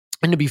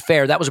 And to be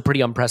fair, that was a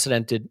pretty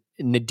unprecedented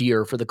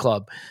nadir for the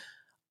club.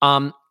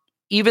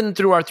 Even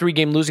through our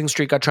 3-game losing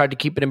streak, I tried to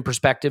keep it in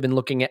perspective and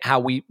looking at how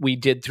we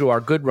did through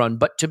our good run.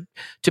 But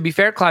to be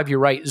fair, Clive, you're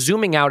right.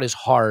 Zooming out is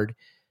hard.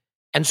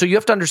 And so you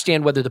have to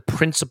understand whether the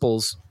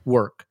principles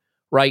work,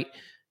 right?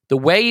 The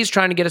way he's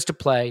trying to get us to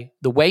play,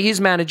 the way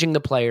he's managing the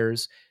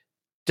players,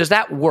 does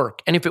that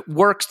work? And if it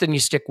works, then you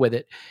stick with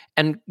it.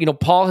 And,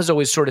 Paul has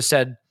always sort of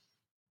said,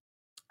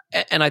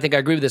 and I think I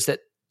agree with this, that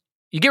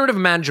you get rid of a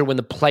manager when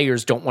the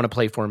players don't want to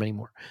play for him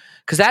anymore.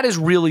 Because that is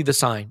really the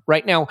sign.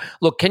 Right now,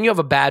 look, can you have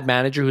a bad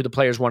manager who the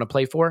players want to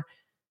play for?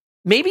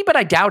 Maybe, but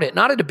I doubt it.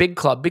 Not at a big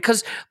club,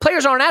 because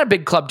players aren't at a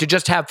big club to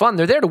just have fun.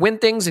 They're there to win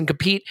things and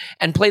compete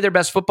and play their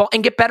best football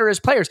and get better as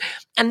players.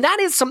 And that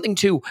is something,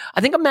 too.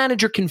 I think a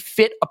manager can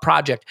fit a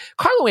project.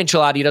 Carlo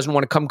Ancelotti doesn't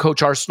want to come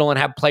coach Arsenal and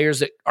have players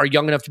that are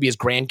young enough to be his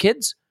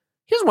grandkids.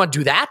 He doesn't want to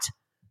do that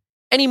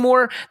any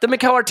more than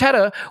Mikel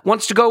Arteta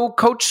wants to go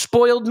coach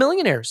spoiled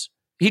millionaires.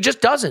 He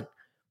just doesn't.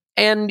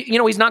 And,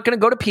 he's not going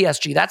to go to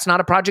PSG. That's not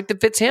a project that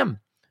fits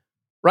him,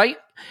 right?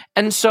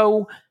 And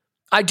so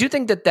I do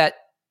think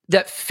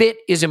that fit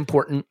is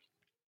important.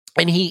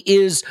 And he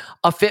is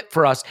a fit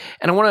for us.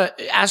 And I want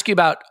to ask you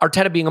about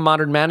Arteta being a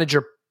modern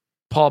manager,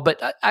 Paul,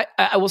 but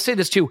I will say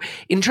this too.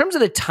 In terms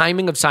of the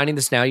timing of signing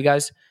this now, you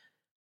guys,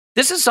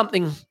 this is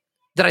something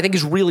that I think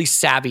is really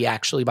savvy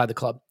actually by the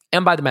club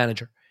and by the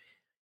manager.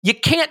 You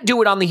can't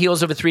do it on the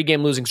heels of a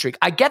 3-game losing streak.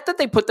 I get that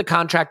they put the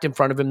contract in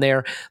front of him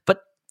there,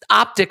 but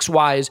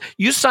optics-wise,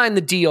 you sign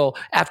the deal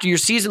after your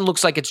season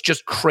looks like it's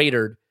just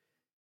cratered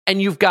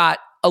and you've got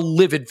a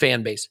livid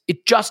fan base.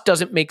 It just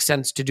doesn't make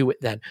sense to do it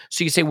then.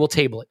 So you say, we'll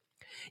table it.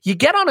 You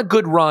get on a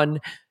good run.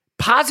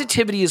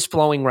 Positivity is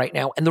flowing right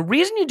now. And the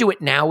reason you do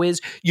it now is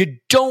you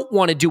don't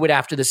want to do it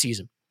after the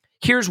season.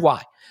 Here's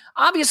why.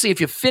 Obviously, if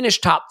you finish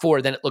top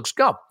 4, then it looks,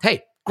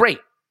 hey, great.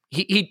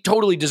 He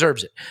totally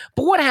deserves it.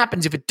 But what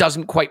happens if it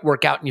doesn't quite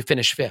work out and you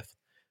finish 5th?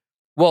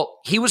 Well,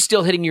 he was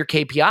still hitting your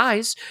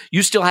KPIs.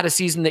 You still had a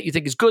season that you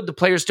think is good. The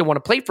players still want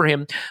to play for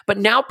him. But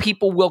now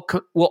people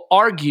will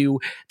argue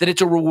that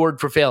it's a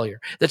reward for failure,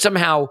 that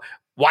somehow,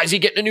 why is he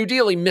getting a new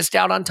deal? He missed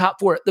out on top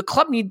 4. The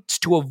club needs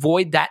to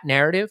avoid that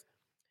narrative.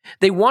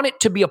 They want it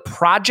to be a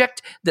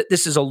project, that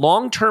this is a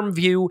long-term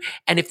view.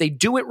 And if they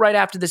do it right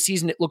after the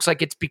season, it looks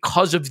like it's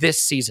because of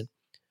this season.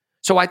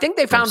 So I think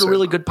they found a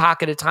really good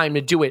pocket of time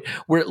to do it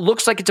where it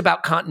looks like it's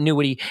about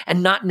continuity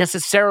and not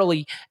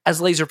necessarily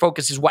as laser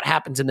focused as what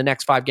happens in the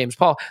next 5 games.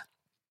 Paul,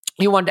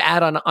 you wanted to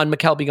add on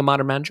Mikel being a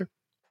modern manager?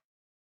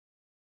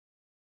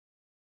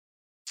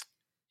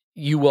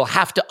 You will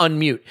have to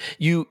unmute.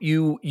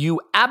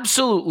 You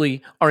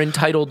absolutely are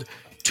entitled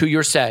to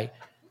your say.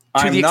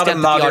 To the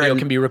extent that the audio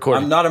can be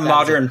recorded. I'm not a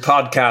modern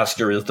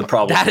podcaster is the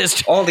problem. That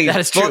is all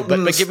these true.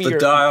 Buttons, but give me the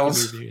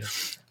dials.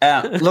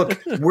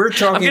 Look, we're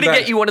talking. I'm going to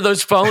get you one of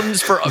those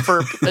phones for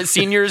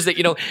seniors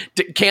that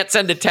can't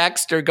send a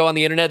text or go on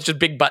the internet. It's just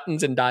big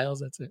buttons and dials.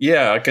 That's it.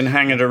 Yeah, I can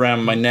hang it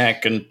around my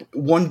neck, and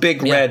one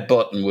big red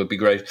button would be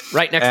great.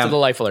 Right next to the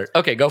life alert.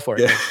 Okay, go for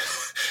it. Yeah.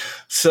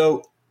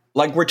 So,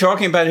 we're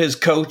talking about his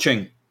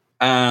coaching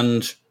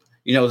and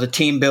the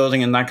team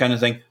building and that kind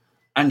of thing,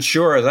 and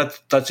sure,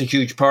 that's a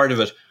huge part of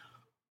it.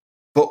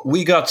 But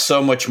we got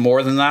so much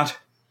more than that.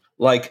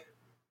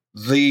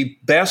 The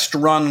best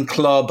run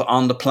club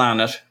on the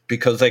planet,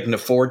 because they can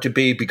afford to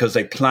be, because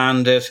they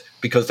planned it,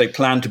 because they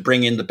planned to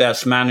bring in the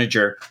best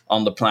manager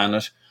on the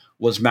planet,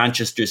 was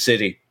Manchester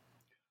City.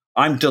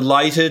 I'm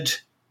delighted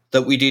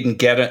that we didn't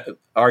get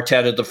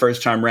Arteta the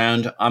first time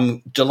round.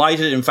 I'm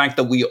delighted, in fact,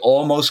 that we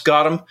almost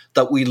got him,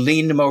 that we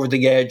leaned him over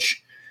the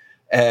edge.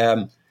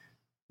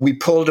 We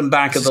pulled him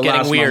back at the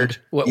last weird.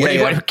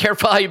 moment.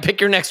 Careful how you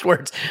pick your next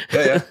words.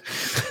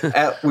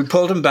 We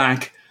pulled him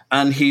back.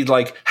 And he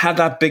had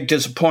that big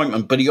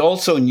disappointment, but he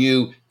also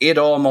knew it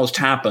almost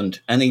happened.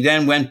 And he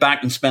then went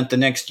back and spent the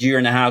next year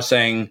and a half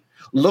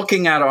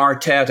looking at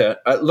Arteta,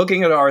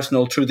 looking at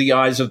Arsenal through the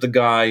eyes of the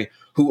guy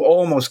who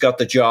almost got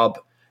the job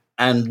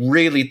and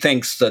really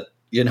thinks that,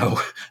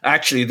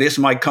 actually this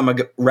might come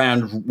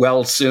around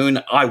well soon.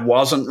 I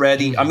wasn't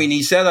ready. I mean,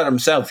 he said that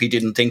himself. He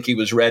didn't think he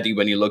was ready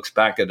when he looks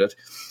back at it.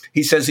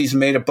 He says he's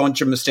made a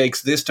bunch of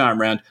mistakes this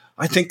time around.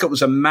 I think it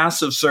was a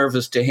massive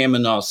service to him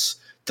and us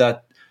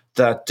that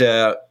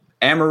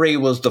Emery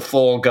was the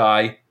fall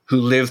guy who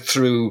lived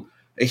through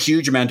a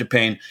huge amount of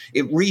pain.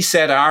 It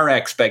reset our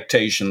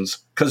expectations,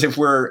 because if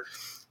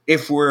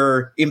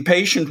we're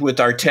impatient with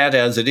Arteta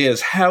as it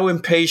is, how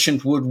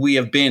impatient would we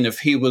have been if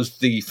he was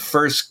the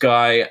first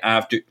guy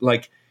after?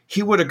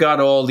 He would have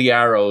got all the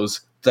arrows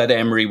that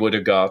Emery would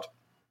have got,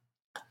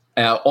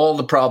 all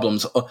the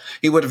problems.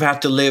 He would have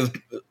had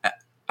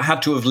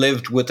to have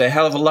lived with a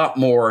hell of a lot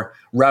more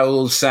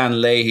Raul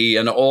Sanlehi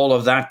and all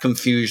of that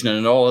confusion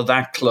and all of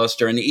that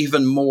cluster, and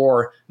even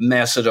more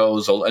Mesut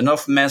Ozil,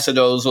 enough Mesut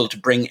Ozil to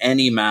bring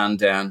any man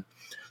down.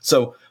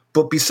 So,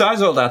 but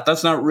besides all that,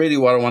 that's not really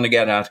what I want to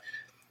get at.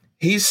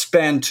 He's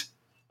spent,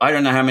 I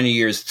don't know how many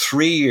years,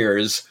 3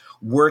 years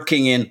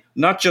working in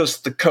not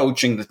just the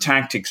coaching, the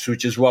tactics,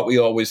 which is what we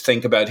always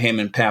think about him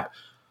and Pep,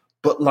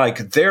 but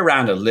their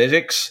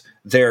analytics,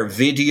 their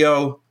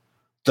video,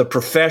 the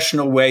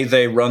professional way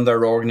they run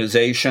their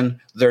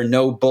organization. They're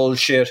no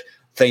bullshit.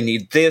 They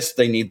need this,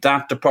 they need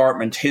that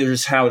department.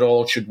 Here's how it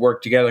all should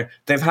work together.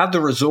 They've had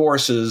the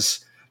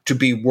resources to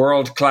be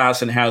world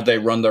class in how they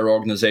run their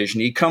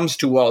organization. He comes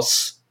to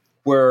us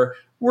where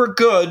we're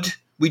good.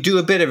 We do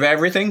a bit of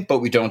everything, but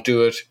we don't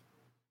do it.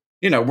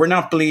 We're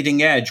not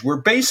bleeding edge.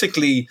 We're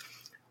basically,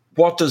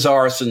 what does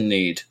Arsenal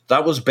need?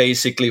 That was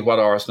basically what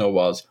Arsenal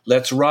was.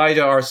 Let's ride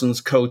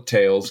Arsenal's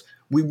coattails.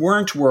 We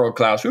weren't world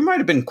class. We might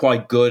have been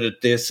quite good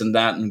at this and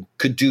that and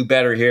could do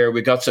better here.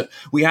 We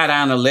had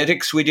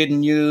analytics we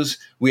didn't use.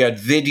 We had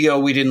video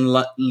we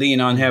didn't lean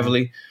on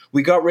heavily.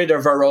 We got rid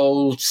of our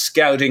old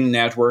scouting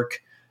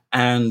network.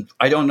 And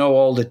I don't know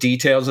all the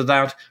details of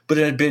that, but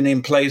it had been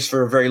in place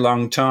for a very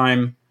long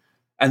time.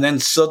 And then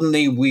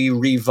suddenly we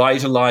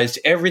revitalized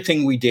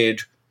everything we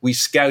did. We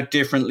scout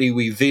differently.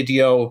 We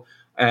video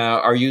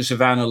our use of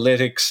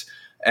analytics,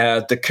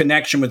 the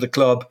connection with the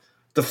club.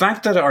 The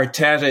fact that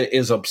Arteta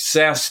is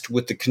obsessed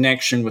with the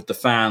connection with the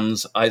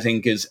fans, I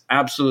think, is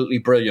absolutely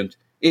brilliant.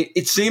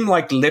 it seemed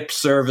like lip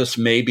service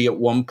maybe at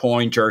one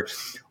point, or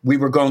we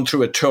were going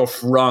through a tough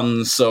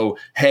run, so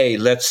hey,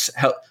 let's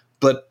help.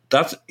 But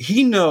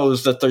he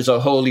knows that there's a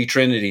holy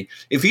trinity.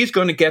 If he's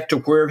going to get to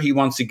where he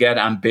wants to get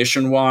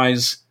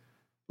ambition-wise,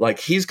 like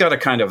he's got a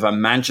kind of a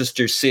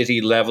Manchester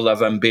City level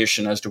of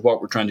ambition as to what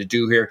we're trying to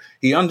do here.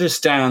 He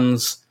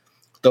understands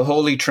the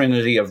holy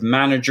trinity of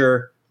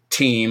manager,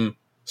 team,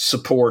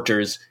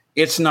 supporters.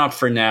 It's not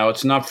for now.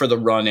 It's not for the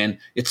run-in.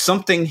 It's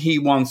something he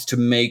wants to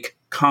make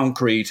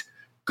concrete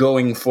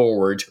going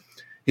forward.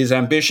 His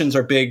ambitions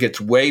are big.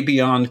 It's way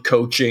beyond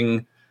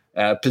coaching,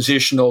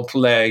 positional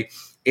play.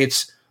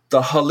 It's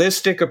the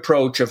holistic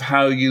approach of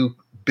how you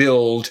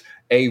build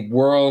a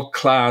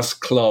world-class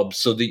club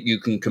so that you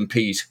can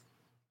compete.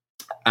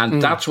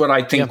 And that's what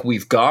I think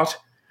we've got.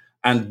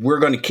 And we're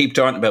going to keep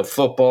talking about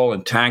football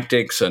and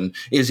tactics and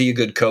is he a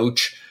good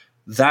coach?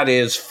 That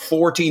is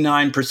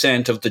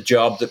 49% of the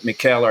job that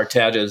Mikel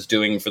Arteta is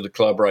doing for the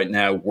club right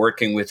now,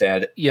 working with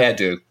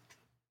Edu.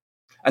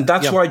 And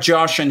that's why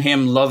Josh and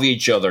him love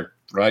each other,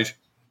 right?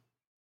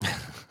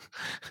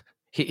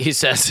 He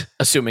says,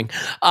 assuming.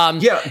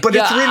 But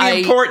it's really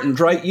important,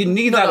 right? You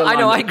need that alignment.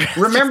 I know, I agree.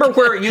 Remember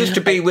where it used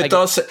to be with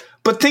us.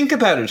 But think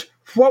about it.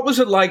 What was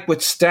it like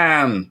with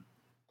Stan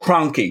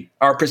Kroenke?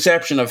 Our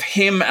perception of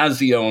him as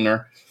the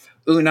owner,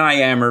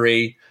 Unai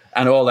Emery,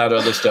 and all that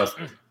other stuff.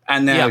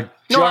 And now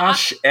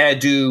Josh,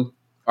 Edu,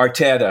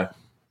 Arteta,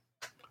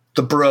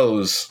 the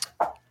bros.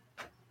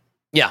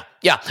 Yeah.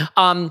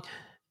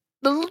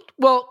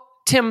 Well,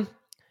 Tim,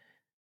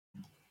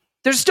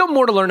 there's still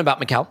more to learn about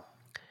Mikel.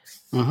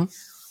 Mm-hmm.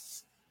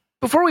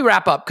 Before we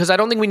wrap up, because I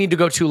don't think we need to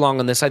go too long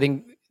on this, I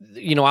think,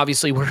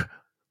 obviously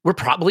we're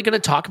probably going to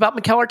talk about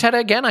Mikel Arteta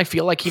again. I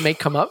feel like he may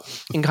come up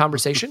in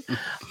conversation.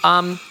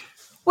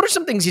 What are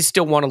some things you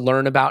still want to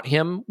learn about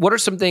him? What are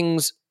some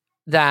things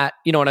that,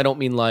 and I don't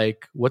mean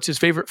like, what's his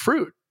favorite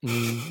fruit?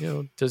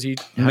 Does he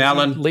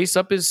melon lace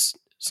up his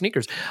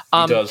sneakers?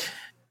 He does.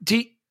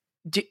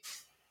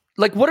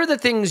 What are the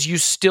things you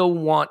still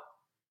want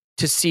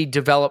to see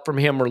develop from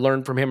him or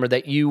learn from him, or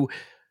that you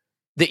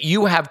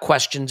have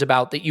questions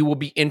about, that you will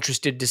be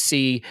interested to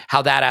see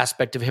how that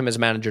aspect of him as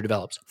manager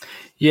develops?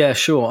 Yeah,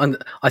 sure.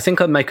 And I think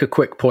I'd make a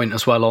quick point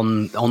as well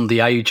on the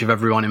age of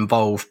everyone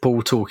involved.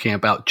 Paul talking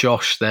about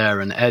Josh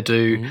there and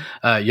Edu.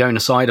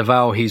 Jonas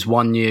Eidevall, he's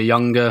 1 year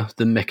younger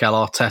than Mikel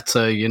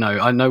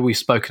Arteta. I know we've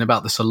spoken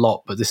about this a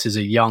lot, but this is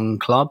a young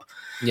club.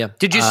 Yeah.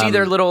 Did you see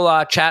their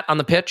little chat on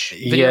the pitch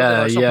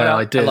video?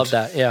 I did. I love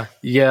that. Yeah.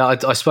 Yeah,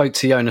 I spoke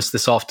to Jonas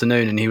this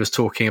afternoon, and he was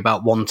talking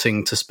about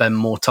wanting to spend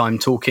more time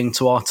talking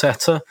to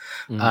Arteta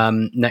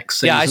next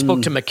season. Yeah, I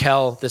spoke to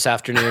Mikel this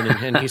afternoon,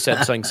 and he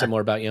said something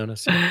similar about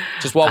Jonas.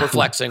 Just while we're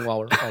flexing,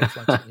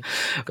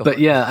 But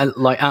yeah,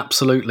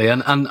 absolutely.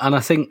 And I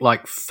think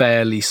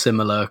fairly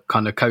similar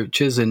kind of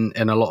coaches in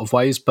a lot of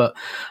ways. But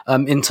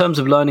in terms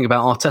of learning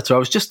about Arteta, I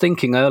was just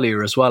thinking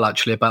earlier as well,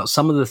 actually, about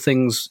some of the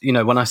things,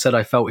 when I said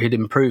I felt he'd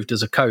improved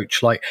as a coach.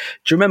 Do you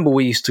remember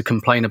we used to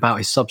complain about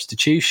his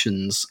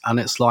substitutions? And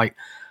it's I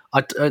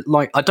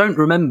don't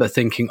remember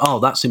thinking, oh,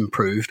 that's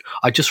improved.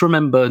 I just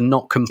remember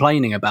not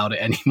complaining about it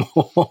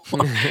anymore.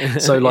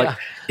 So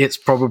it's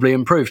probably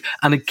improved.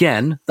 And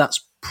again, that's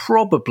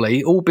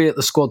probably, albeit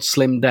the squad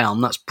slimmed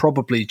down, that's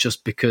probably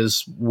just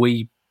because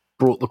we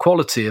brought the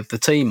quality of the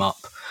team up.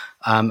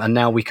 And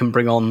now we can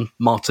bring on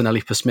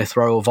Martinelli for Smith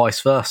Rowe or vice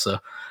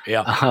versa.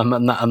 Yeah.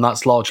 And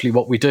that's largely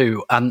what we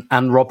do.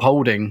 And Rob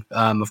Holding,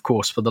 of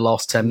course, for the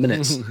last 10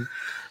 minutes.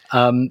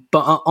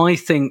 But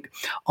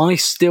I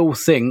still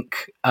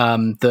think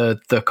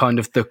the kind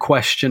of the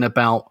question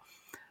about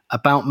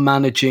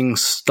managing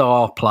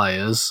star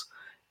players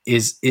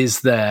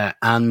is there.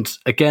 And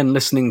again,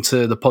 listening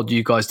to the pod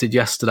you guys did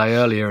yesterday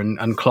earlier,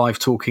 and Clive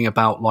talking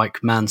about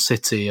Man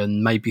City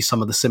and maybe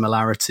some of the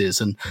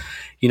similarities. And,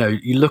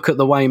 you look at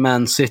the way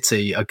Man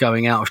City are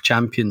going out of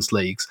Champions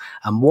Leagues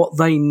and what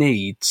they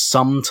need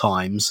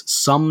sometimes,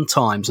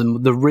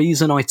 and the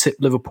reason I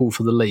tipped Liverpool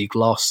for the league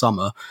last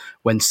summer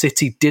when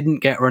City didn't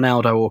get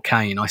Ronaldo or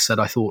Kane, I said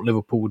I thought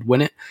Liverpool would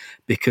win it,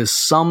 because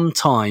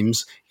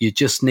sometimes you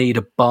just need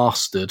a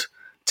bastard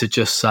to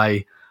just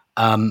say,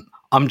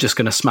 I'm just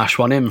going to smash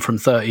one in from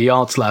 30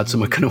 yards, lads,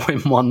 and we're going to win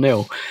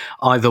 1-0.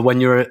 Either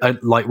when you're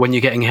when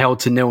you're getting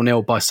held to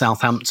 0-0 by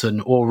Southampton,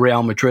 or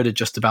Real Madrid are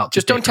just about to.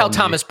 Just don't tell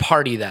Thomas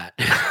Partey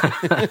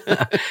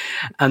that.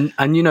 and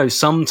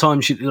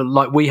sometimes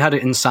we had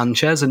it in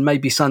Sanchez, and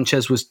maybe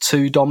Sanchez was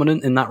too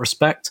dominant in that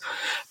respect.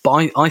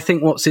 But I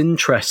think what's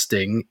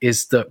interesting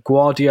is that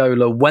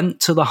Guardiola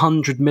went to the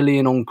 100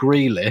 million on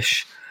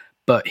Grealish,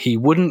 but he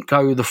wouldn't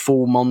go the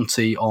full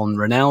Monty on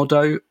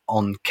Ronaldo,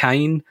 on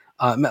Kane.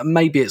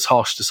 Maybe it's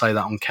harsh to say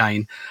that on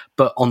Kane,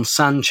 but on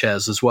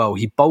Sanchez as well.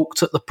 He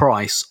bulked at the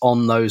price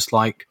on those,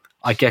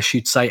 I guess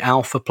you'd say,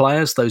 alpha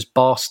players, those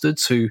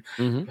bastards who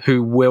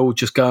will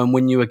just go and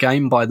win you a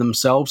game by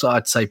themselves.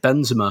 I'd say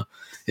Benzema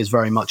is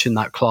very much in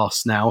that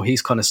class now.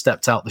 He's kind of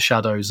stepped out the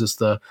shadows as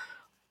the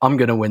I'm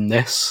going to win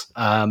this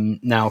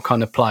now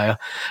kind of player.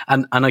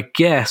 And I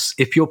guess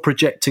if you're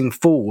projecting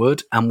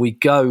forward and we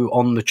go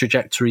on the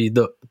trajectory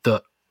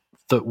that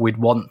that we'd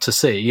want to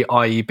see,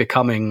 i.e.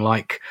 becoming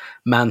like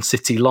Man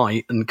City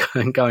light and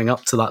going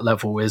up to that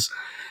level is,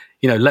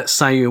 let's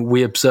say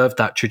we observed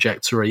that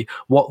trajectory.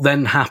 What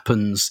then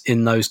happens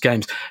in those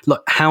games?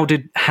 Look, how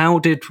did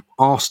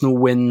Arsenal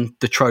win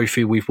the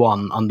trophy we've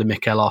won under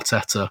Mikel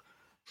Arteta?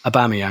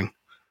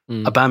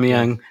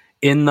 Aubameyang.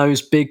 In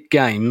those big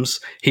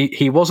games,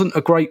 he wasn't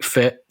a great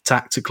fit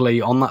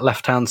tactically on that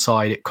left-hand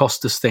side. It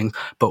cost us things.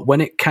 But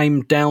when it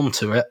came down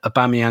to it,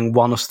 Aubameyang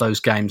won us those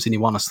games and he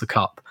won us the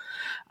cup.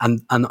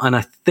 And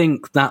I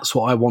think that's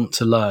what I want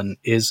to learn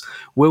is,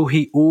 will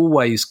he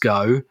always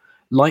go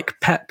like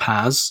Pep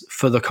has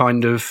for the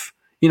kind of,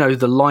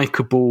 the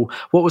likeable,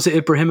 what was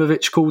it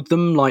Ibrahimovic called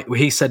them? Like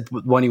he said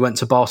when he went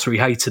to Barca, he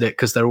hated it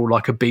because they're all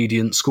like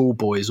obedient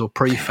schoolboys or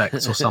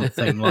prefects or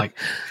something like.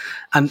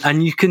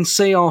 And you can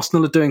see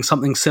Arsenal are doing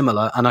something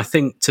similar. And I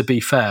think, to be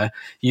fair,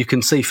 you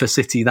can see for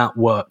City that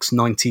works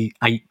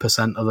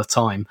 98% of the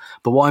time.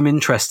 But what I'm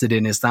interested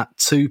in is that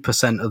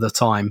 2% of the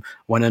time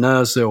when an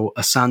Ozil,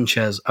 a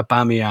Sanchez, a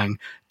Aubameyang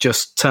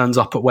just turns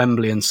up at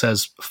Wembley and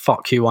says,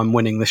 fuck you, I'm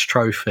winning this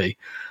trophy.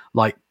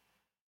 Like,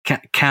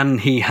 can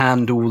he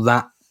handle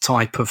that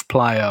type of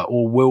player?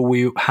 Or will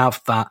we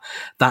have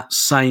that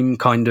same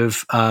kind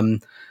of...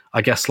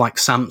 I guess like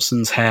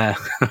Samson's hair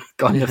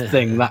kind of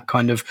thing, that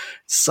kind of,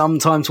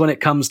 sometimes when it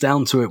comes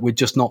down to it, we're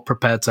just not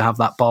prepared to have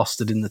that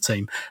bastard in the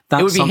team.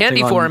 It would be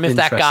handy for him if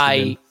that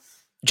guy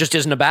just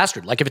isn't a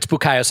bastard, like if it's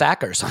Bukayo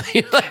Saka or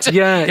something.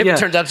 It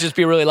turns out to just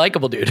be a really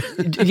likable dude.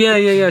 True. Do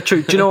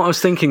you know what I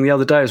was thinking the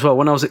other day as well,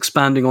 when I was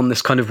expanding on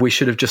this kind of, we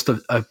should have just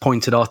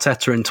appointed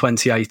Arteta in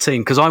 2018,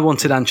 because I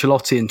wanted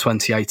Ancelotti in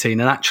 2018,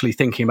 and actually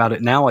thinking about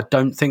it now, I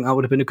don't think that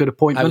would have been a good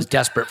appointment. I was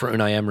desperate for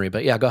Unai Emery,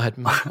 but yeah, go ahead.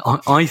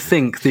 I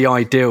think the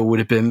ideal would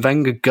have been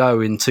Wenger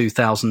go in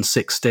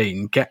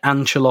 2016, get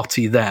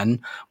Ancelotti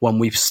then, when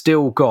we've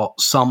still got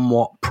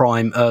somewhat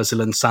prime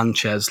Ozil and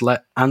Sanchez,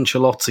 let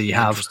Ancelotti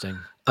have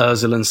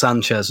Ozil and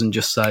Sanchez and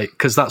just say,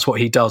 because that's what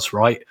he does,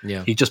 right?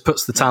 Yeah. He just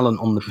puts the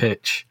talent on the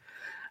pitch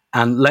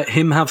and let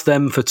him have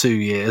them for 2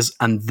 years.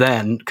 And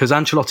then, because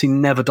Ancelotti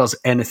never does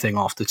anything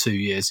after 2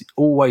 years,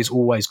 always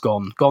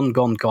gone.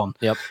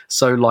 Yep.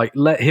 So like,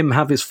 let him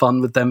have his fun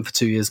with them for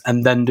 2 years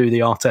and then do the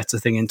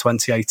Arteta thing in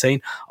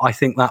 2018. I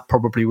think that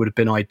probably would have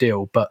been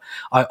ideal. But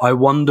I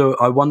wonder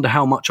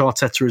how much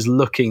Arteta is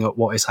looking at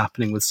what is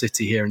happening with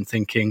City here and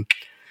thinking,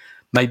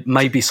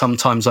 maybe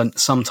sometimes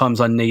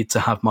I need to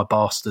have my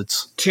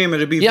bastards. Tim,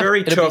 it'd be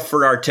very tough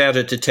for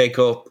Arteta to take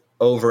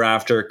over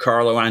after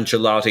Carlo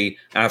Ancelotti,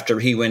 after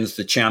he wins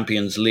the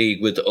Champions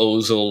League with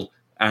Ozil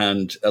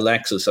and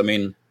Alexis. I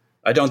mean,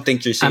 I don't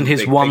think you're seeing and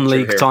his one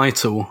league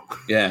title.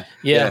 Yeah,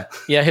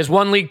 his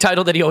one league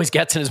title that he always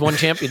gets in his one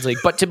Champions League.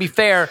 But to be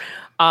fair,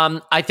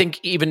 I think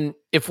even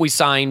if we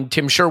signed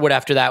Tim Sherwood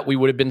after that, we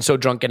would have been so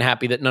drunk and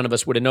happy that none of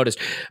us would have noticed.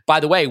 By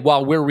the way,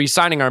 while we're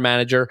re-signing our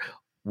manager,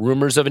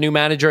 rumors of a new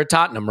manager at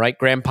Tottenham, right?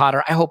 Graham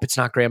Potter. I hope it's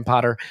not Graham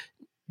Potter.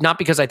 Not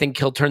because I think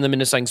he'll turn them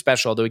into something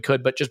special, although he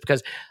could, but just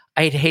because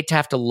I'd hate to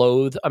have to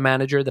loathe a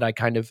manager that I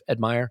kind of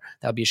admire.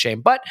 That would be a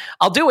shame. But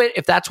I'll do it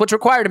if that's what's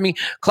required of me.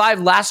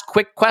 Clive, last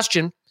quick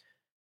question.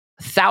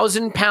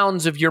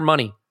 £1,000 of your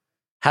money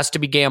has to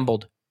be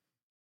gambled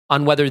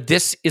on whether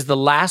this is the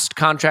last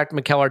contract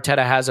Mikel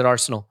Arteta has at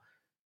Arsenal.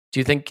 Do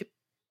you think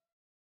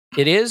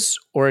it is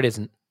or it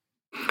isn't?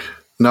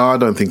 No, I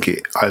don't think it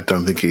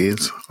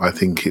is. I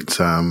think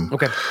it's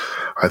okay.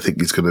 I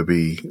think he's going to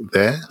be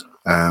there.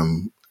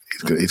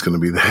 He's going to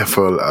be there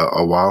for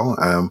a while.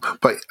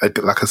 But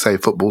like I say,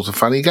 football's a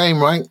funny game,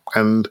 right?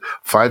 And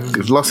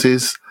 5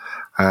 losses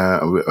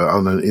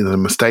in a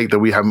mistake that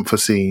we haven't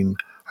foreseen.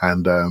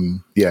 And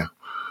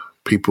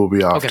people will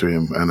be after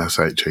him, and that's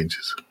how it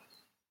changes.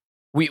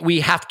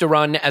 We have to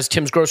run as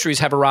Tim's groceries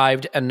have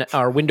arrived and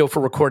our window for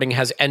recording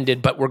has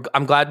ended, but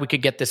I'm glad we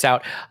could get this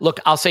out. Look,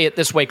 I'll say it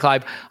this way,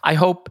 Clive. I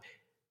hope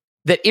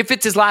that if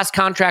it's his last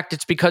contract,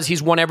 it's because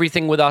he's won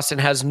everything with us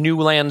and has new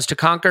lands to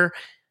conquer.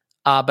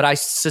 But I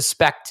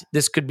suspect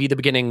this could be the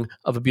beginning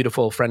of a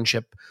beautiful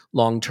friendship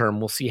long-term.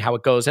 We'll see how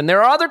it goes. And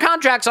there are other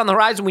contracts on the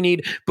horizon we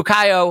need.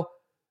 Bukayo,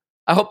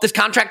 I hope this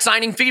contract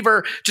signing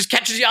fever just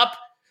catches you up.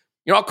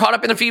 You're all caught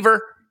up in the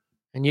fever.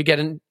 And you get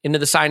into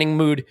the signing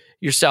mood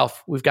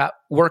yourself. We've got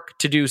work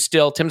to do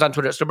still. Tim's on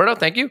Twitter at Roberto.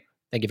 Thank you.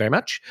 Thank you very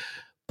much.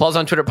 Paul's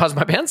on Twitter at Pause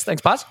My Pants.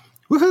 Thanks, Pause.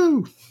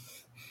 Woohoo!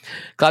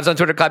 Clive's on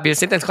Twitter at Clive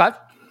BSC. Thanks, Clive.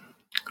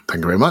 Thank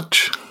you very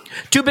much.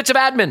 2 bits of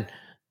admin.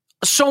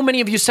 So many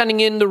of you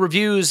sending in the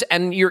reviews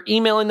and you're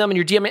emailing them and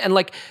you're DMing. And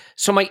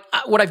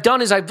what I've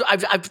done is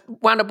I've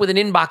wound up with an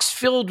inbox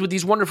filled with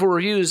these wonderful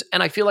reviews.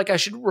 And I feel like I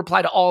should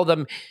reply to all of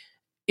them.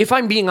 If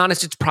I'm being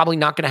honest, it's probably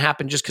not going to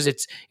happen just because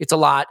it's a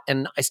lot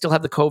and I still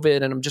have the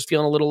COVID and I'm just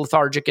feeling a little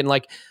lethargic and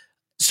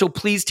so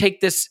please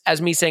take this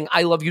as me saying,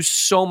 I love you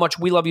so much.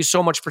 We love you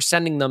so much for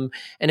sending them.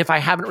 And if I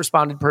haven't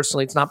responded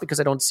personally, it's not because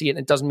I don't see it and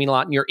it doesn't mean a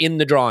lot. And you're in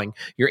the drawing.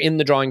 You're in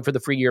the drawing for the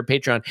free year of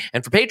Patreon.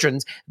 And for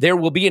patrons, there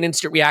will be an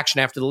instant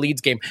reaction after the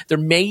Leeds game. There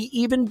may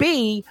even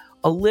be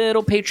a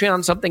little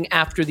Patreon something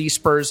after the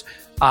Spurs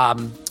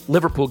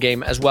Liverpool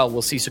game as well.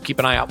 We'll see, so keep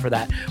an eye out for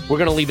that. We're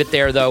going to leave it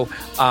there, though.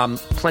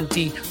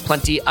 Plenty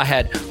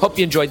ahead. Hope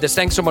you enjoyed this.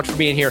 Thanks so much for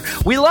being here.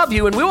 We love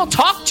you, and we will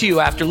talk to you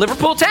after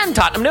Liverpool 10,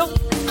 Tottenham 0.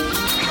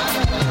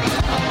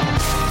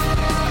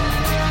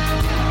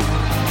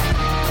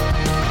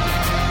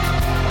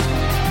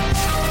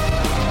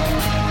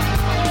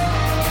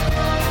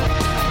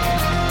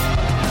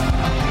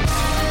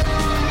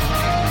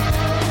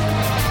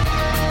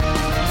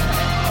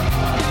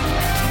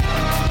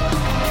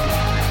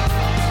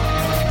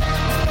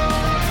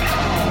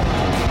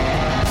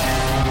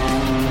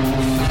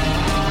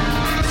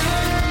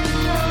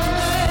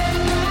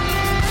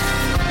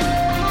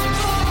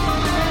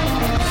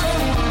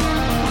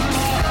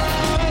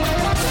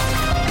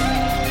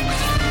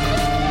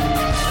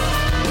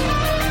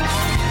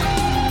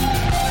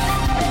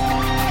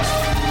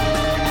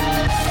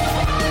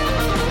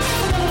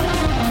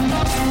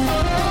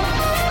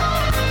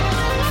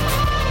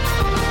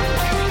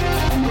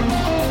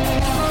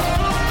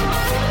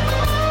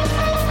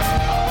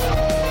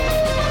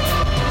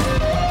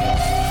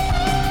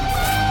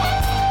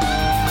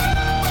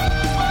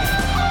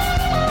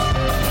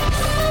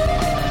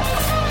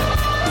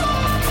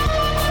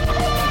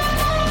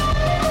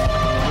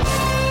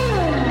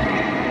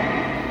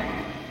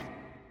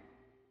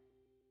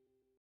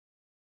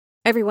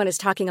 Everyone is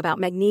talking about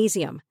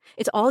magnesium.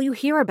 It's all you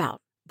hear about.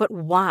 But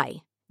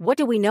why? What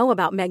do we know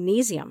about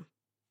magnesium?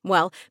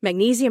 Well,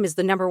 magnesium is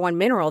the number one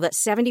mineral that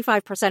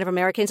 75% of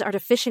Americans are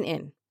deficient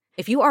in.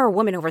 If you are a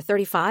woman over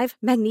 35,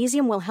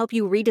 magnesium will help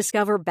you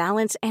rediscover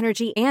balance,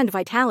 energy, and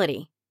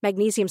vitality.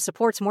 Magnesium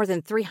supports more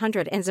than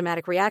 300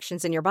 enzymatic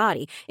reactions in your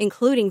body,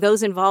 including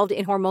those involved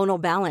in hormonal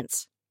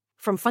balance.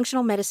 From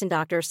functional medicine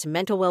doctors to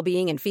mental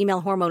well-being and female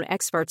hormone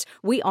experts,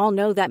 we all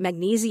know that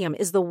magnesium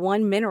is the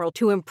one mineral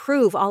to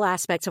improve all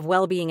aspects of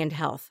well-being and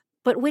health.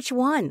 But which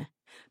one?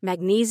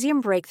 Magnesium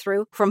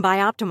Breakthrough from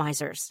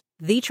Bioptimizers,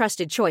 the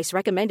trusted choice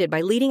recommended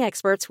by leading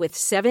experts with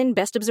 7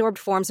 best-absorbed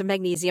forms of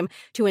magnesium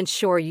to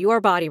ensure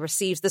your body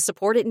receives the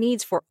support it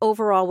needs for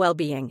overall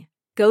well-being.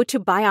 Go to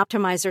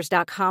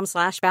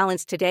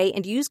bioptimizers.com/balance today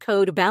and use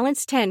code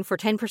BALANCE10 for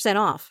 10%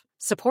 off.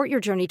 Support your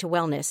journey to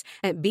wellness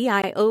at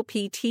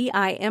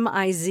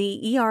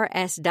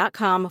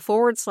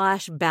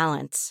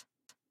bioptimizers.com/balance.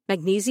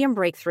 Magnesium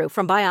Breakthrough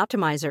from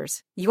Bioptimizers,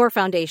 your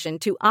foundation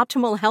to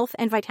optimal health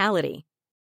and vitality.